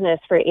that business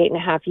for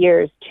 8.5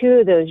 years. 2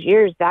 of those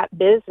years, that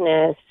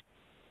business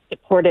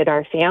supported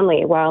our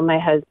family while my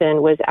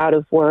husband was out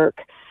of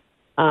work.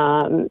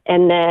 And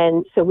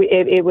then,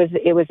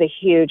 it was a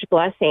huge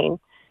blessing.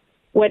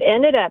 What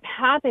ended up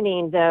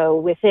happening, though,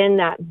 within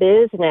that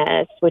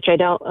business, which I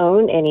don't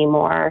own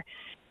anymore,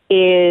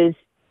 is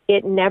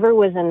it never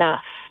was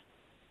enough.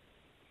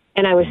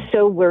 And I was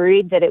so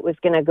worried that it was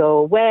going to go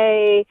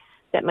away,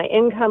 that my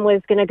income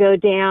was going to go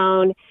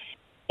down.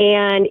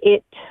 And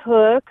it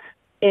took,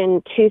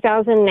 in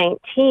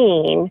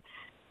 2019,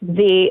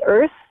 the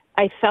earth,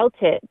 I felt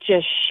it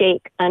just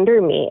shake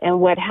under me. And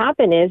what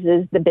happened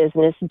is the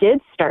business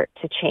did start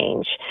to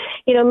change.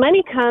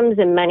 Money comes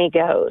and money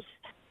goes.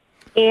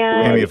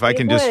 And Amy, if I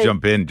can just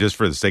jump in, just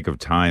for the sake of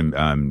time,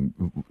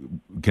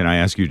 can I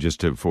ask you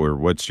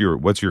what's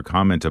your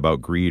comment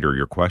about greed, or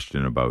your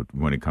question about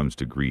when it comes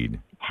to greed,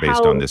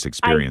 based on this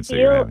experience that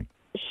you're having?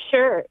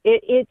 Sure,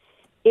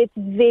 it's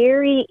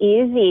very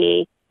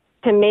easy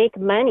to make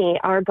money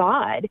our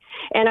God,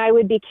 and I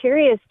would be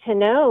curious to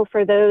know,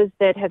 for those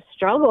that have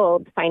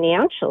struggled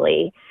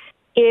financially,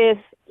 if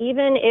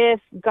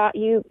God,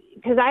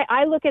 because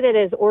I look at it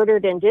as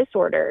ordered and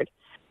disordered.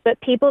 But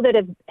people that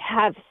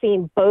have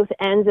seen both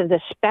ends of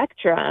the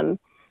spectrum,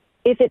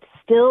 if it's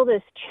still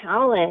this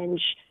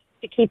challenge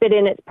to keep it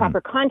in its proper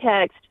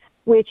context,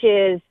 which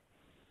is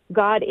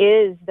God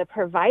is the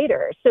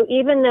provider. So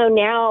even though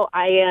now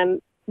I am,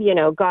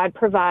 God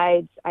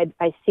provides,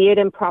 I see it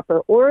in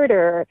proper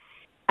order,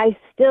 I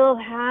still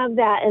have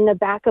that in the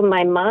back of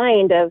my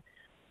mind of,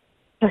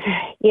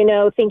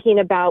 thinking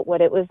about what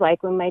it was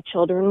like when my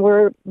children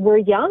were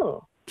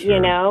young.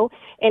 Sure.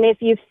 And if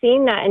you've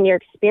seen that in your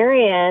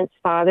experience,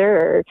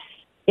 Father,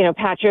 or,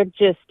 Patrick,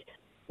 just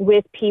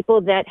with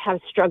people that have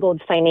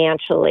struggled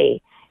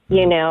financially,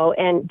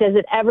 and does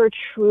it ever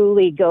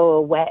truly go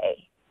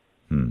away?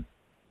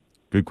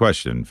 Good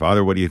question.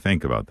 Father, what do you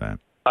think about that?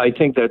 I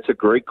think that's a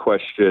great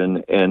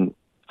question. And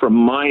from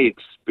my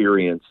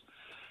experience,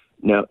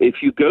 now, if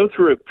you go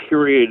through a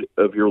period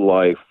of your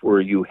life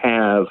where you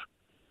have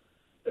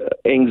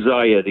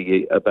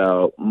anxiety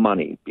about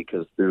money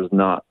because there's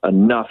not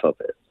enough of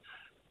it,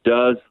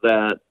 does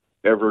that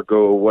ever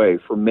go away?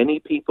 For many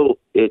people,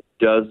 it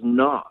does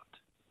not.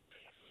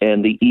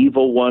 And the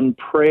evil one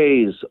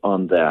preys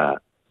on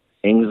that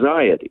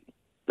anxiety,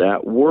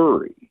 that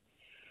worry.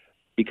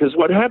 Because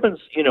what happens,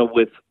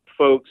 with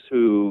folks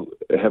who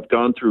have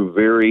gone through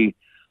very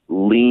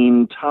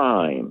lean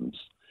times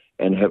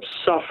and have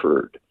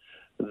suffered,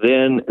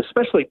 then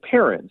especially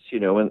parents,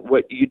 and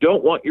what you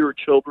don't want your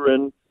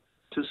children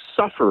to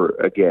suffer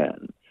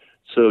again.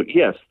 So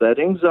yes, that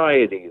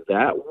anxiety,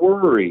 that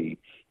worry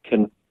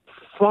can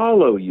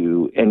follow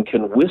you and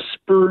can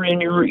whisper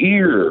in your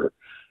ear,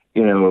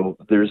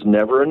 there's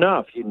never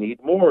enough. You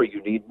need more.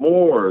 You need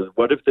more.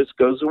 What if this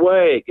goes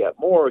away? Get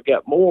more,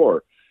 get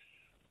more.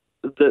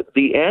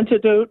 The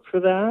antidote for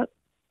that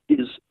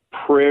is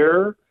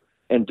prayer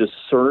and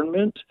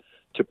discernment,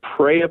 to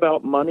pray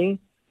about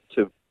money,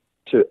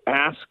 to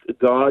ask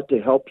God to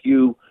help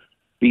you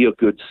be a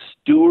good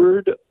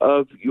steward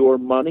of your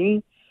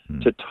money,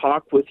 to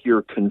talk with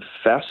your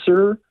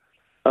confessor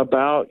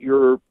about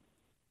your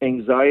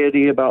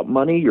anxiety about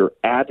money, your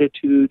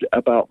attitude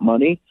about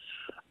money.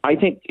 I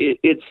think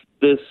it's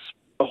this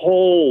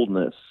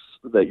wholeness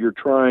that you're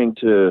trying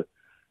to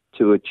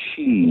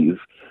achieve.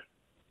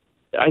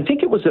 I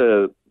think it was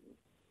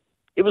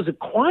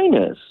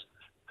Aquinas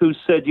who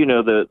said,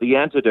 the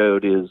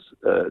antidote is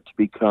to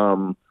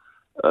become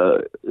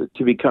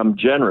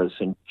generous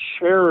and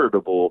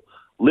charitable.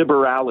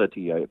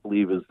 Liberality, I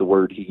believe, is the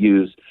word he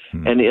used.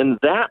 And in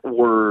that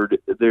word,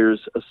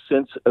 there's a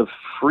sense of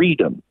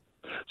freedom.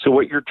 So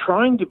what you're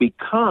trying to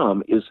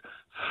become is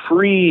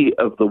free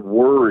of the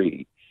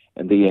worry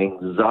and the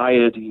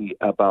anxiety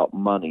about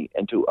money,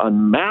 and to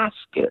unmask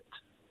it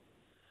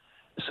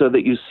so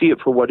that you see it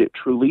for what it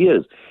truly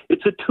is.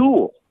 It's a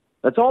tool.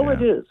 That's all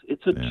it is.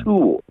 It's a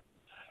tool.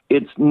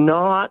 It's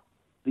not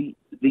the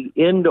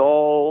end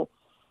all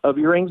of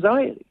your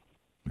anxiety.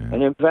 Yeah.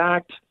 And in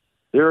fact,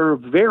 there are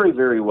very,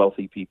 very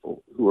wealthy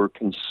people who are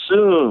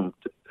consumed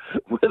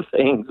with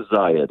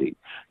anxiety.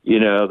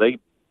 They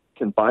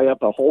can buy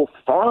up a whole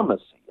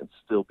pharmacy and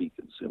still be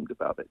consumed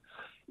about it.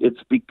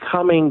 It's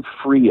becoming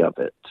free of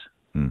it.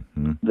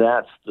 Mm-hmm.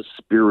 That's the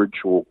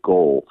spiritual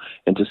goal.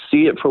 And to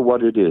see it for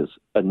what it is,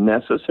 a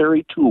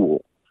necessary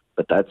tool,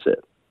 but that's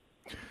it.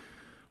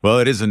 Well,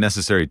 it is a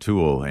necessary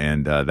tool,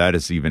 and that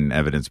is even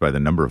evidenced by the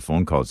number of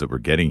phone calls that we're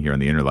getting here on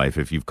the Inner Life.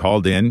 If you've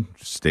called in,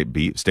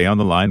 stay on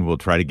the line. We'll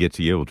try to get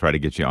to you. We'll try to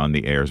get you on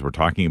the airs. We're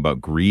talking about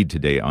greed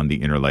today on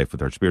the Inner Life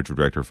with our spiritual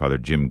director, Father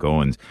Jim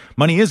Goins.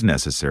 Money is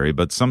necessary,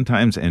 but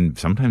sometimes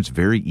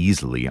very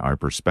easily, our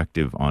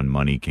perspective on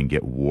money can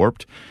get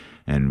warped.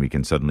 and we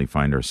can suddenly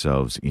find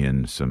ourselves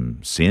in some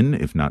sin,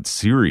 if not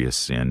serious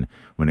sin,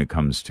 when it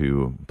comes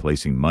to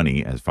placing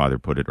money, as Father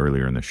put it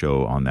earlier in the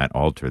show, on that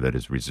altar that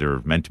is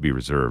meant to be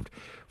reserved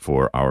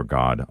for our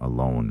God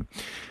alone.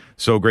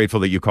 So grateful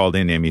that you called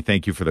in, Amy.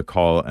 Thank you for the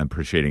call. I'm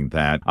appreciating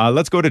that.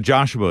 Let's go to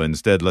Joshua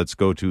instead. Let's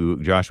go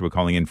to Joshua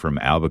calling in from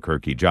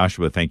Albuquerque.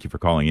 Joshua, thank you for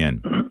calling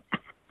in.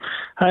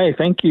 Hi,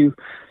 thank you.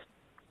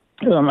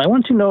 I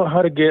want to know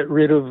how to get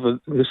rid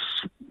of this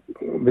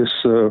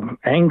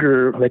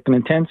anger, like an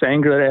intense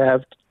anger that I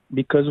have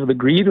because of the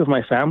greed of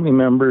my family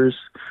members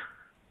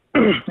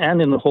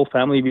and in the whole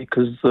family,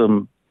 because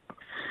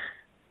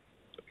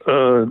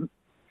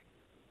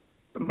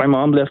my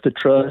mom left a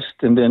trust,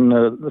 and then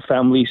the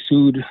family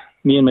sued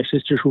me and my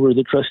sister, who were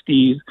the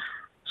trustees.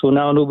 So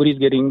now nobody's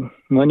getting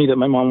money that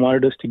my mom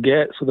wanted us to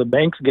get. So the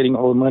bank's getting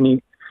all the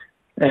money,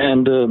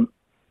 and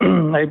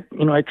I'm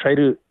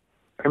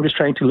just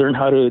trying to learn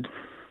how to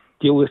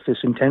deal with this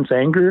intense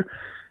anger.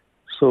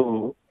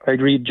 So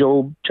I'd read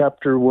Job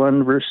chapter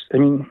 1, verse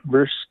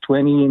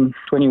 20 and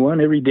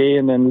 21 every day,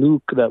 and then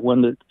Luke, that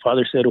one that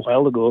Father said a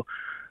while ago.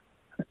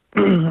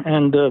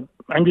 And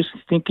I'm just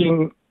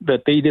thinking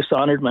that they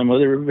dishonored my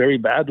mother very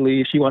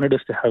badly. She wanted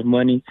us to have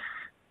money.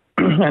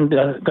 And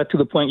got to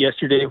the point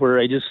yesterday where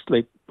I just,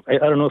 I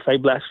don't know if I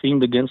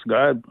blasphemed against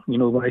God.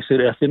 When I said,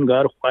 effing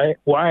God,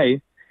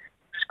 why?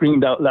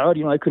 Screamed out loud.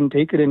 I couldn't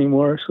take it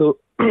anymore. So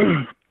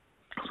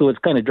it's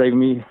kind of driving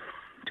me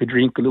to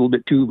drink a little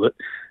bit too. But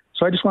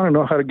so I just want to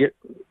know how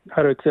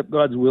to accept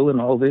God's will in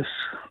all this.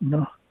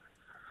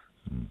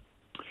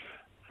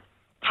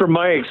 From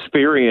my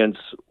experience,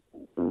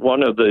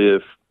 one of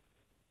the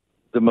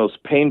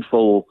most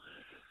painful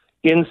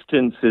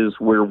instances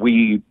where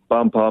we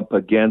bump up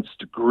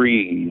against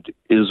greed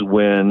is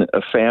when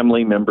a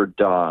family member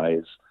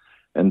dies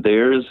and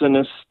there's an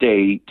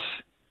estate,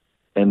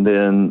 and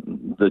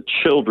then the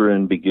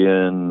children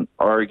begin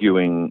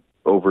arguing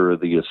over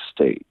the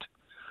estate.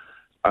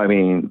 I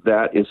mean,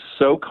 that is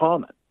so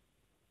common.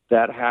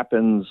 That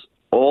happens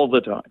all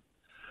the time.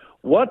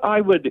 What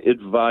I would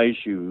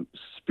advise you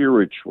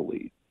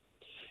spiritually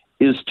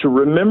is to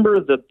remember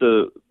that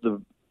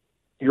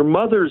your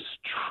mother's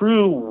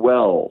true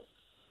wealth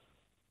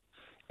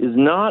is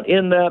not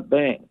in that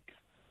bank.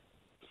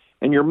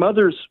 And your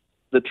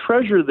the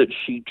treasure that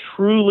she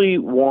truly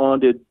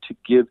wanted to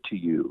give to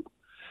you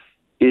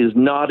is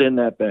not in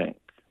that bank.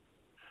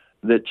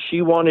 That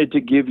she wanted to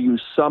give you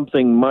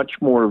something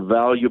much more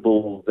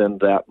valuable than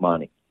that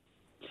money.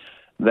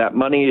 That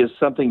money is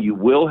something you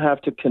will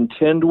have to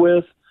contend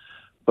with,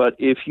 but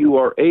if you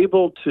are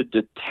able to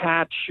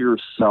detach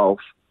yourself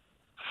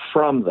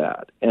from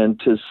that and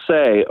to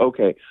say,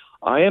 okay,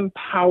 I am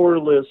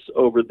powerless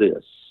over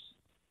this.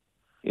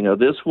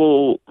 This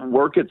will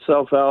work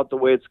itself out the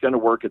way it's going to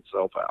work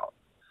itself out.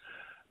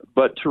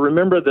 But to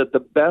remember that the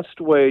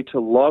best way to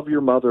love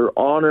your mother,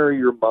 honor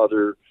your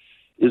mother,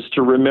 is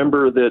to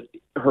remember that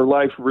her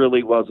life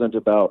really wasn't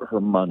about her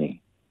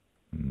money.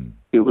 Mm.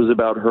 It was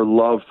about her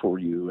love for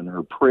you and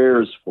her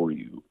prayers for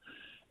you.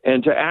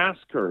 And to ask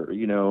her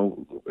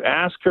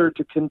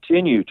to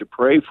continue to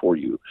pray for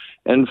you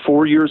and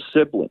for your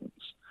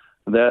siblings,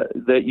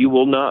 that you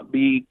will not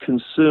be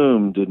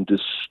consumed and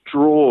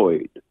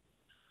destroyed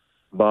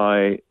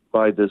by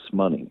this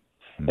money.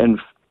 Mm. And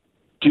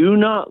do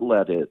not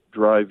let it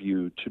drive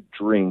you to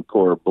drink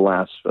or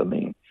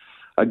blasphemy.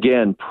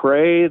 Again,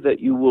 pray that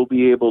you will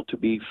be able to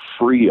be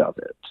free of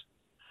it,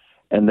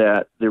 and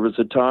that there was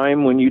a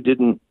time when you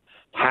didn't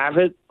have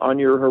it on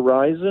your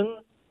horizon,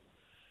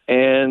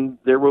 and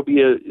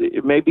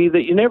it may be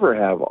that you never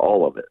have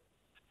all of it,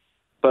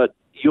 but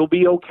you'll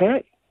be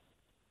okay.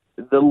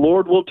 The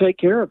Lord will take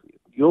care of you.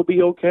 You'll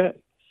be okay.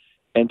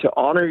 And to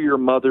honor your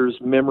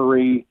mother's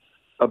memory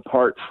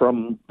apart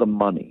from the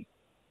money.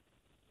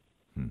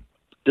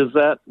 Does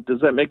that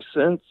make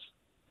sense?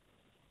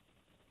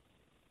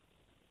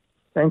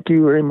 Thank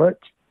you very much.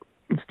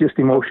 It's just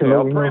emotional.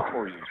 Okay, I'll pray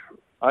for you.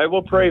 I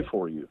will pray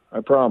for you. I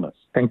promise.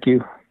 Thank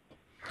you.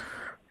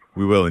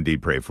 We will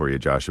indeed pray for you,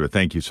 Joshua.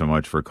 Thank you so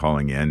much for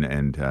calling in.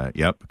 And,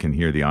 can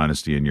hear the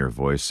honesty in your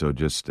voice. So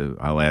just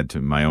I'll add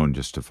to my own,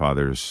 just to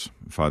Father's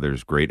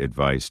great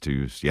advice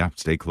to,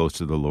 stay close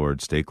to the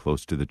Lord, stay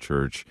close to the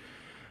church.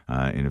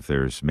 And if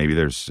there's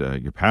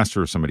your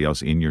pastor or somebody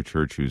else in your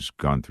church who's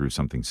gone through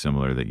something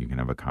similar, that you can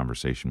have a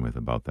conversation with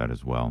about that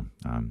as well.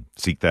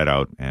 Seek that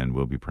out, and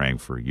we'll be praying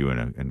for you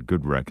and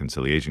good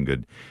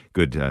reconciliation,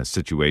 good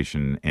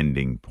situation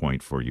ending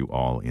point for you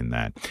all in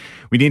that.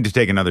 We need to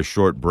take another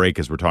short break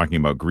as we're talking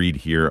about greed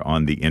here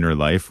on The Inner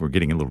Life. We're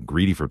getting a little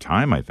greedy for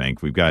time, I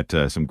think. We've got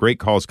some great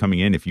calls coming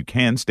in. If you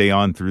can, stay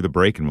on through the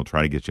break, and we'll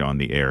try to get you on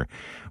the air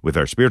with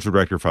our spiritual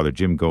director, Father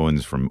Jim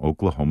Goins from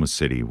Oklahoma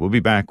City. We'll be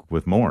back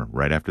with more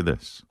right after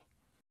this.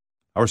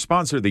 Our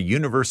sponsor, the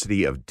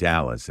University of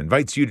Dallas,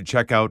 invites you to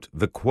check out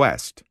The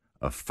Quest,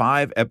 a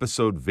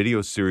 5-episode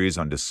video series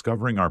on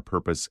discovering our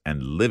purpose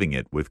and living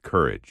it with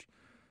courage.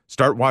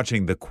 Start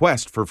watching The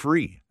Quest for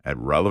free at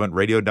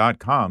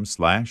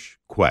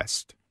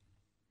relevantradio.com/quest.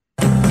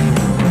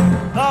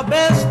 The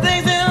best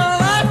things in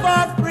life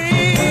are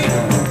free,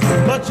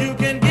 but you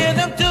can get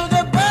them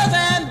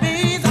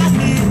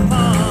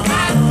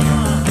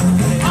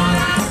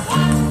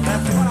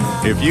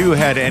If you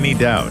had any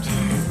doubt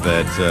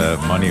that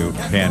money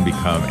can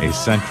become a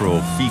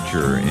central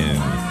feature in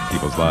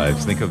people's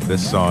lives, think of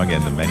this song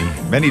and the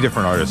many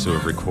different artists who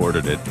have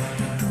recorded it.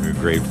 We're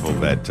grateful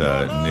that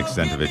Nick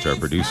Stentovich, our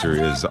producer,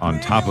 is on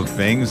top of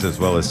things, as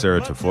well as Sarah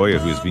Tafoya,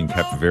 who's being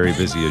kept very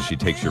busy as she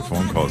takes your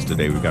phone calls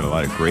today. We've got a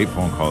lot of great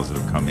phone calls that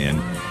have come in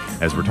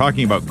as we're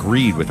talking about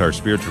greed with our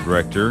spiritual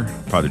director,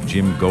 Father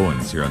Jim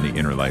Goins, here on The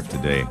Inner Life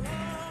today.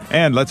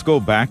 And let's go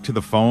back to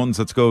the phones.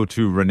 Let's go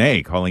to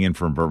Renee calling in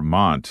from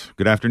Vermont.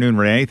 Good afternoon,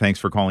 Renee.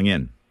 Thanks for calling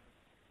in.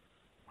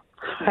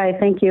 Hi,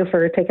 thank you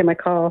for taking my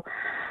call.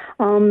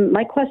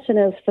 My question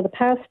is, for the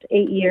past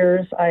 8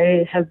 years,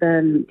 I have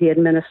been the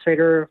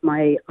administrator of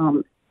my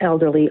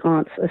elderly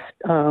aunt's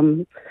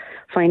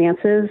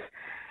finances,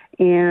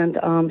 and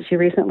she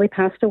recently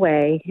passed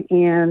away,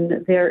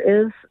 and there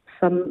is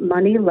some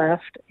money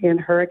left in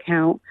her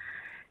account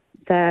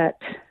that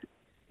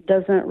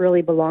doesn't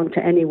really belong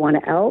to anyone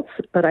else,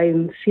 but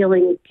I'm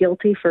feeling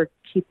guilty for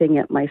keeping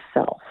it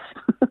myself.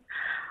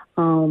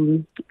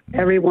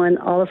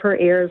 All of her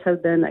heirs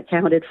have been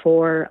accounted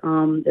for.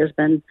 There's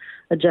been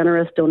a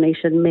generous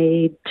donation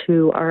made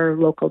to our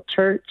local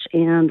church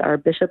and our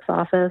bishop's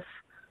office.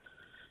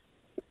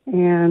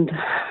 And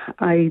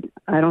I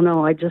don't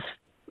know. I just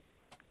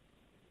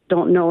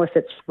don't know if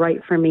it's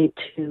right for me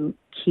to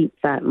keep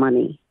that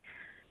money.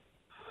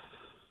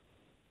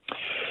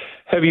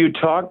 Have you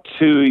talked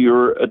to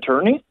your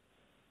attorney?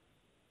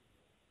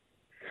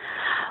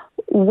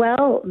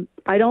 Well,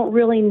 I don't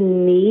really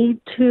need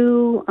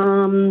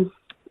to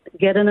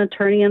get an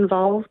attorney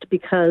involved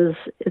because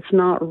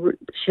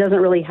she doesn't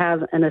really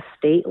have an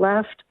estate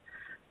left.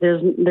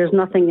 There's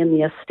nothing in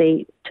the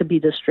estate to be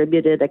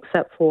distributed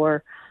except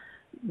for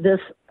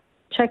this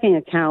checking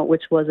account,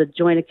 which was a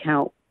joint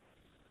account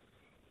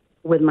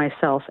with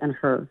myself and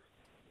her.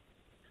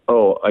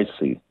 Oh, I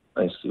see.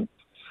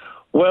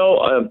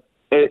 Well,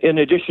 in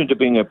addition to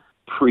being a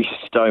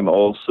priest, I'm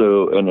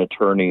also an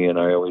attorney, and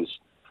I always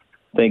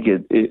think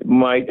it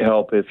might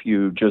help if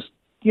you just,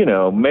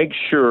 make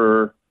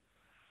sure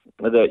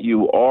that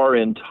you are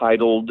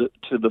entitled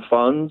to the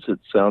funds. It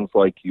sounds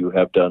like you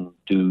have done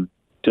due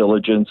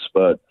diligence,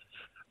 but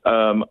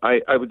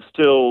I would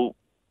still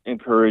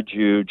encourage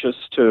you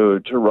just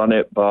to run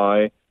it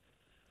by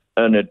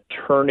an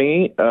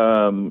attorney.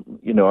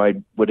 I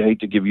would hate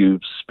to give you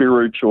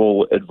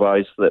spiritual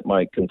advice that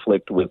might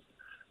conflict with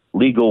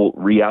legal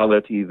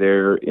reality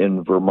there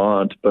in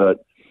Vermont,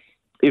 but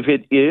if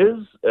it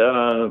is,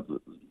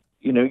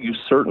 you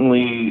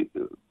certainly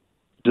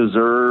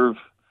deserve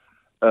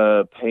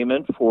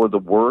payment for the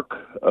work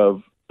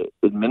of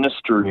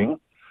administering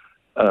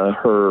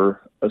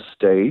her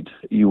estate.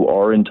 You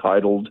are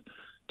entitled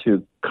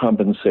to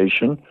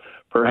compensation.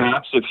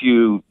 Perhaps if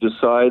you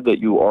decide that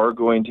you are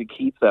going to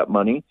keep that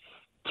money,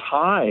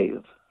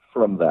 tithe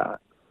from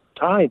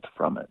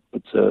it.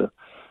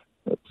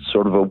 It's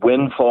sort of a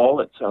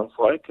windfall, it sounds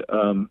like.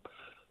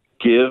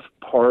 Give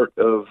part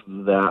of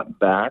that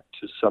back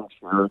to some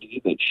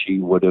charity that she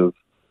would have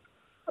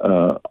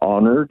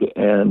honored.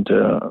 And,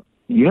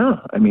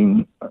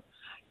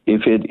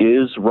 if it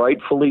is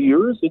rightfully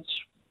yours, it's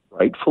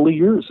rightfully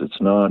yours. It's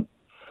not.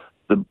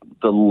 The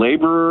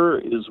laborer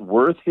is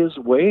worth his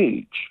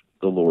wage,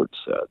 the Lord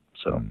said.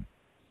 So.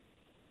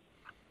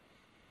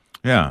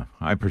 Yeah,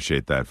 I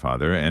appreciate that,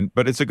 Father.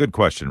 But it's a good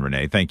question,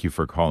 Renee. Thank you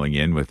for calling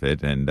in with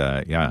it. And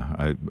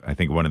I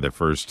think one of the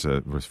first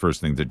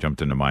things that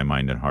jumped into my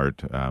mind and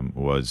heart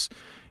was,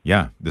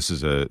 this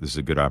is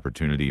a good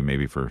opportunity,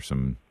 maybe for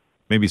some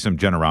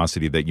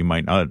generosity that you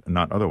might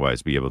not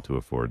otherwise be able to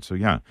afford. So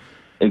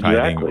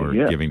tithing or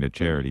giving to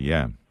charity.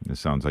 Yeah, this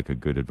sounds like a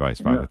good advice,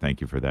 Father. Yeah.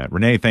 Thank you for that,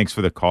 Renee. Thanks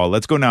for the call.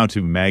 Let's go now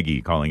to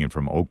Maggie calling in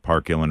from Oak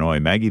Park,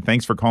 Illinois. Maggie,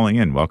 thanks for calling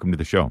in. Welcome to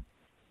the show.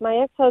 My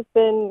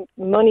ex-husband,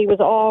 money was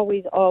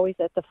always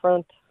at the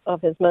front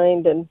of his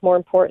mind and more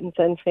important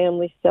than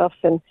family stuff.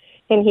 And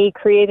he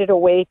created a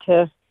way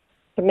to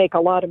make a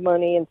lot of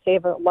money and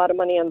save a lot of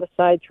money on the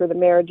side through the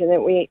marriage, and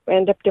then we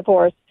end up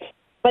divorced.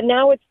 But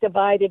now it's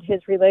divided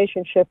his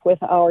relationship with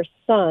our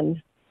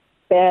son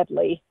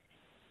badly.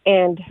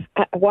 And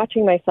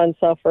watching my son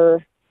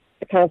suffer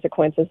the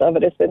consequences of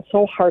it has been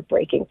so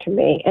heartbreaking to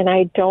me. And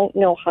I don't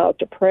know how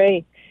to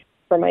pray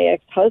for my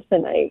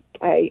ex-husband.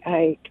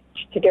 I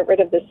to get rid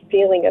of this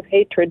feeling of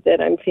hatred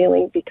that I'm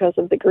feeling because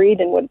of the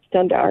greed and what it's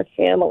done to our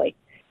family.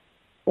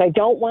 And I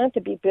don't want to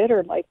be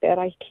bitter like that.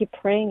 I keep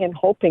praying and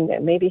hoping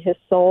that maybe his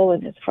soul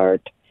and his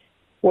heart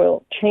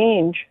will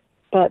change,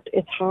 but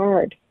it's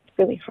hard. It's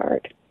really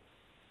hard.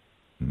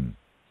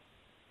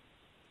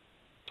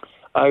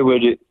 I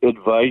would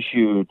advise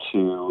you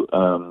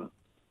to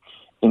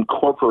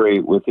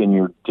incorporate within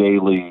your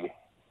daily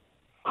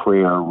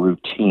prayer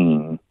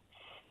routine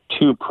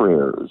 2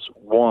 prayers.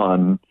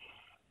 One,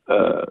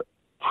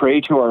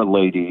 pray to Our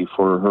Lady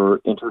for her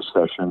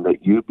intercession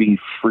that you be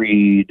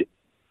freed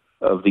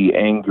of the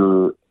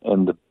anger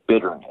and the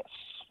bitterness,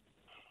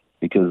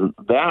 because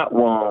that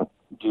won't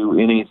do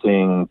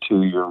anything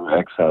to your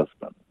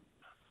ex-husband.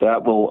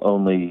 That will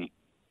only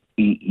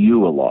eat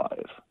you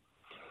alive.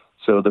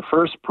 So the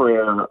first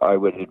prayer I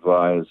would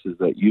advise is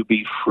that you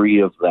be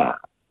free of that.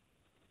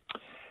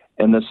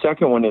 And the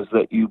second one is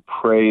that you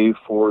pray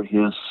for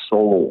his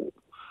soul,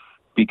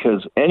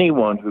 because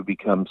anyone who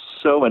becomes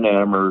so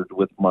enamored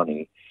with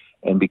money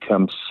and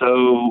becomes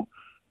so,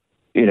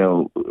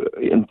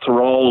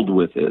 enthralled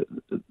with it,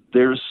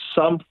 there's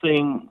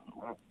something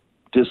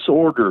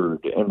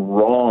disordered and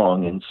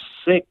wrong and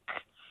sick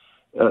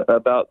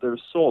about their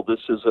soul.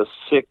 This is a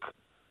sick,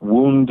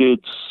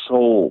 wounded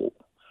soul,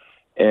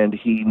 and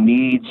he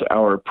needs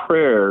our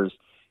prayers.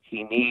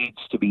 He needs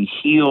to be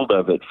healed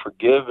of it,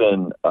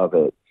 forgiven of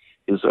it.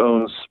 His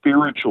own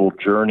spiritual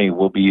journey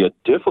will be a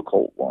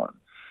difficult one.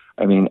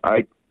 I mean,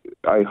 I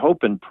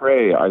hope and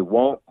pray I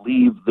won't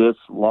leave this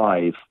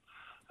life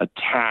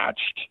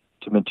attached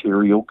to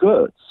material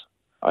goods.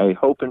 I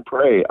hope and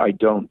pray I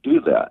don't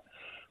do that.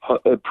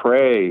 I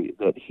pray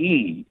that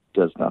he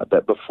does not,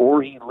 that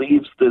before he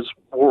leaves this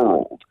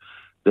world,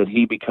 that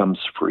he becomes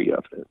free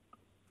of it.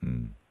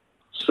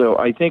 So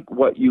I think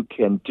what you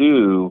can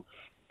do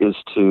is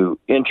to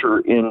enter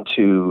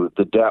into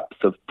the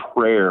depth of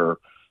prayer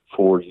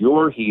for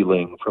your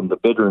healing from the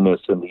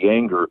bitterness and the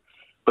anger,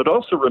 but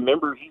also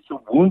remember he's a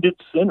wounded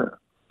sinner,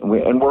 and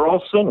we're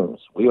all sinners.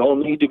 We all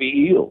need to be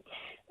healed,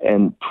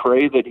 and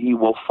pray that he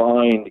will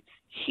find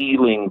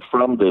healing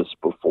from this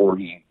before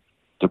he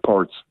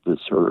departs this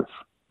earth.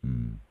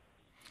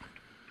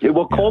 It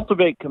will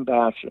cultivate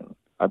compassion,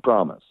 I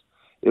promise.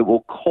 It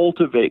will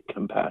cultivate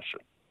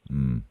compassion.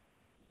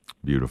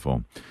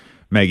 Beautiful.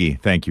 Maggie,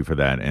 thank you for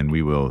that, and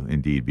we will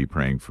indeed be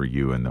praying for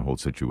you and the whole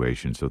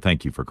situation. So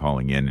thank you for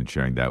calling in and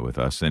sharing that with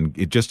us.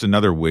 And just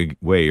another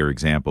way or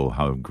example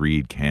how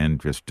greed can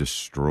just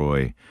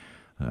destroy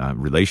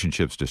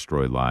relationships,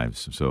 destroy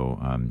lives. So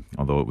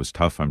although it was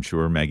tough, I'm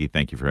sure, Maggie,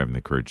 thank you for having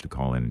the courage to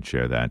call in and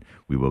share that.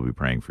 We will be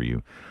praying for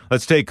you.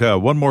 Let's take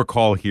one more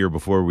call here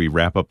before we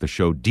wrap up the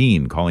show.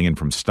 Dean, calling in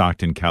from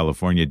Stockton,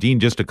 California. Dean,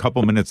 just a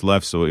couple minutes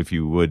left, so if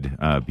you would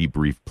be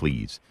brief,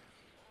 please.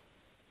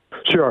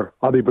 Sure,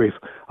 I'll be brief.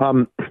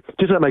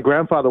 Just that my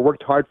grandfather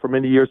worked hard for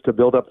many years to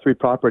build up 3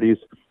 properties.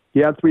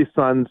 He had 3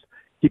 sons.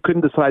 He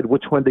couldn't decide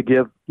which one to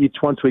give each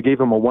one, so he gave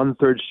him a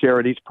 1/3 share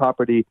in each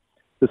property.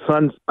 The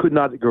sons could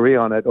not agree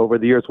on it over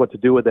the years what to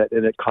do with it,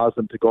 and it caused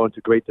them to go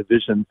into great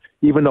division,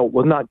 even though it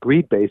was not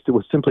greed-based. It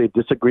was simply a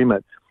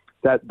disagreement.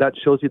 That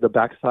shows you the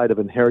backside of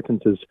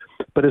inheritances.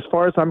 But as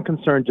far as I'm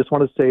concerned, just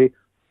want to say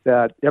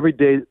that every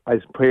day I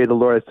pray to the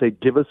Lord, I say,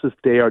 give us this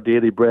day our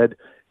daily bread.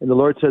 And the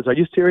Lord says, are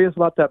you serious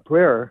about that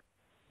prayer?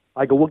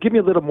 I go, well, give me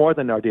a little more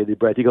than our daily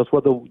bread. He goes,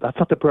 well, that's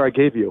not the prayer I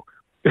gave you.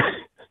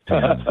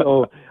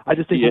 So I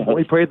just think when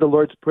we pray the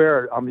Lord's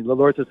Prayer, the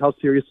Lord says, how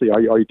seriously are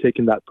you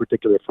taking that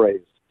particular phrase?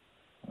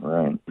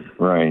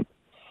 Right.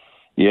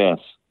 Yes.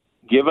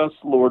 Give us,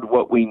 Lord,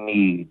 what we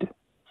need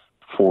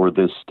for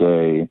this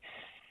day,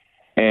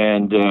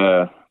 and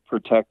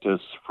protect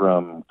us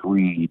from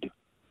greed.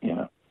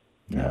 Yeah.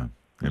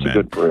 It's a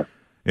good prayer.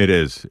 It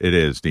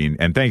is, Dean.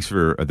 And thanks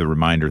for the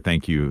reminder.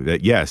 Thank you.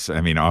 That yes,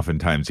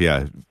 oftentimes,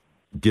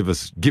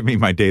 give me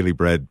my daily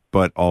bread,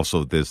 but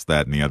also this,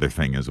 that, and the other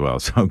thing as well.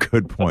 So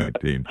good point,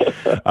 Dean.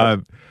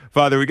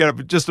 Father, we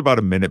got just about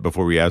a minute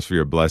before we ask for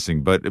your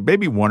blessing, but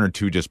maybe one or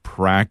two just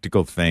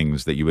practical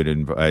things that you would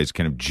advise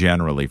kind of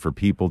generally for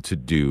people to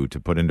do, to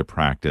put into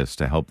practice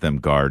to help them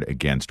guard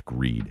against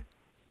greed.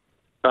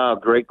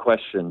 Great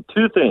question.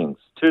 Two things.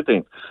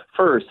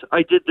 First,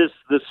 I did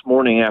this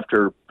morning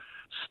after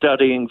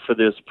studying for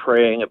this,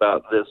 praying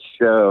about this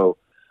show.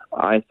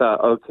 I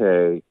thought,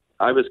 okay,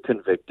 I was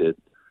convicted.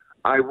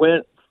 I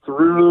went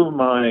through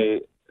my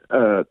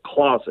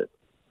closet,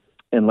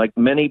 and like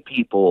many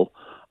people,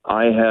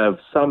 I have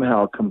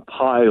somehow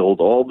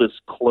compiled all this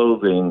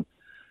clothing.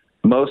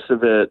 Most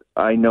of it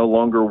I no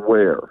longer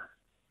wear.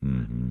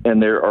 Mm-hmm.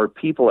 And there are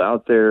people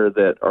out there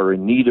that are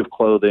in need of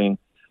clothing.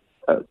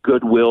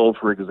 Goodwill,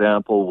 for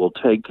example, will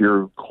take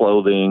your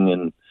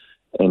clothing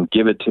and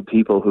give it to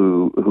people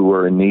who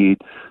are in need.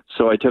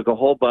 So I took a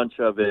whole bunch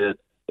of it,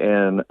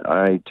 and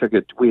I took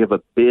it. We have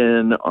a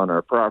bin on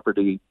our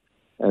property,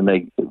 and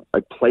I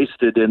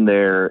placed it in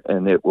there,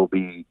 and it will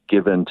be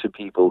given to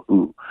people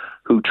who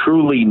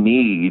truly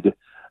need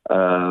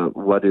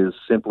what is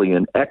simply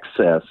an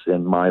excess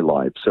in my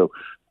life. So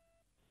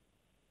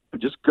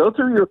just go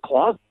through your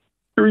closet,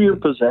 through your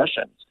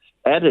possessions,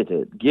 edit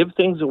it, give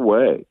things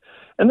away.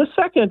 And the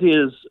second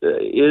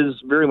is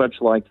very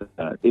much like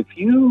that.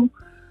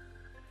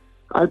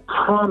 I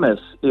promise,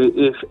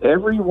 if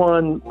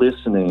everyone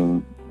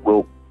listening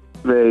will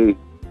pay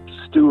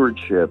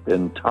stewardship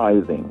and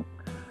tithing,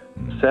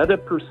 set a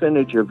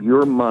percentage of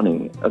your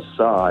money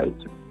aside,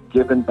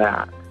 given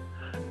back.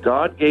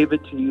 God gave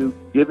it to you,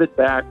 give it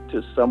back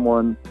to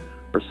someone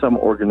or some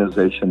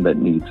organization that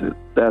needs it.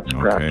 That's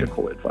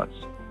practical advice.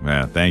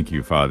 Well, thank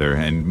you, Father.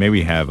 And may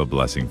we have a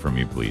blessing from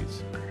you,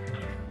 please.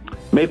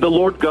 May the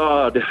Lord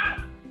God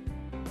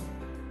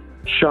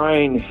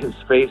shine his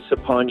face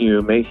upon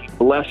you. May he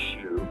bless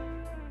you.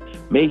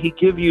 May he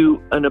give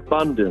you an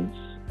abundance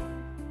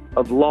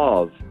of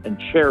love and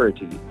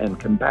charity and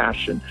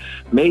compassion.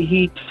 May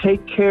he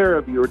take care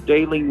of your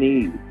daily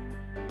needs.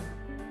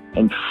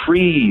 and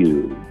free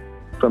you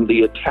from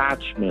the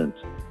attachment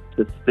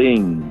to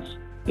things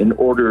in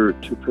order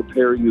to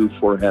prepare you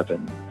for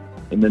heaven.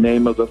 In the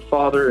name of the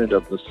Father, and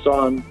of the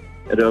Son,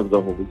 and of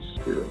the Holy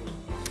Spirit.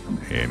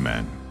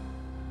 Amen.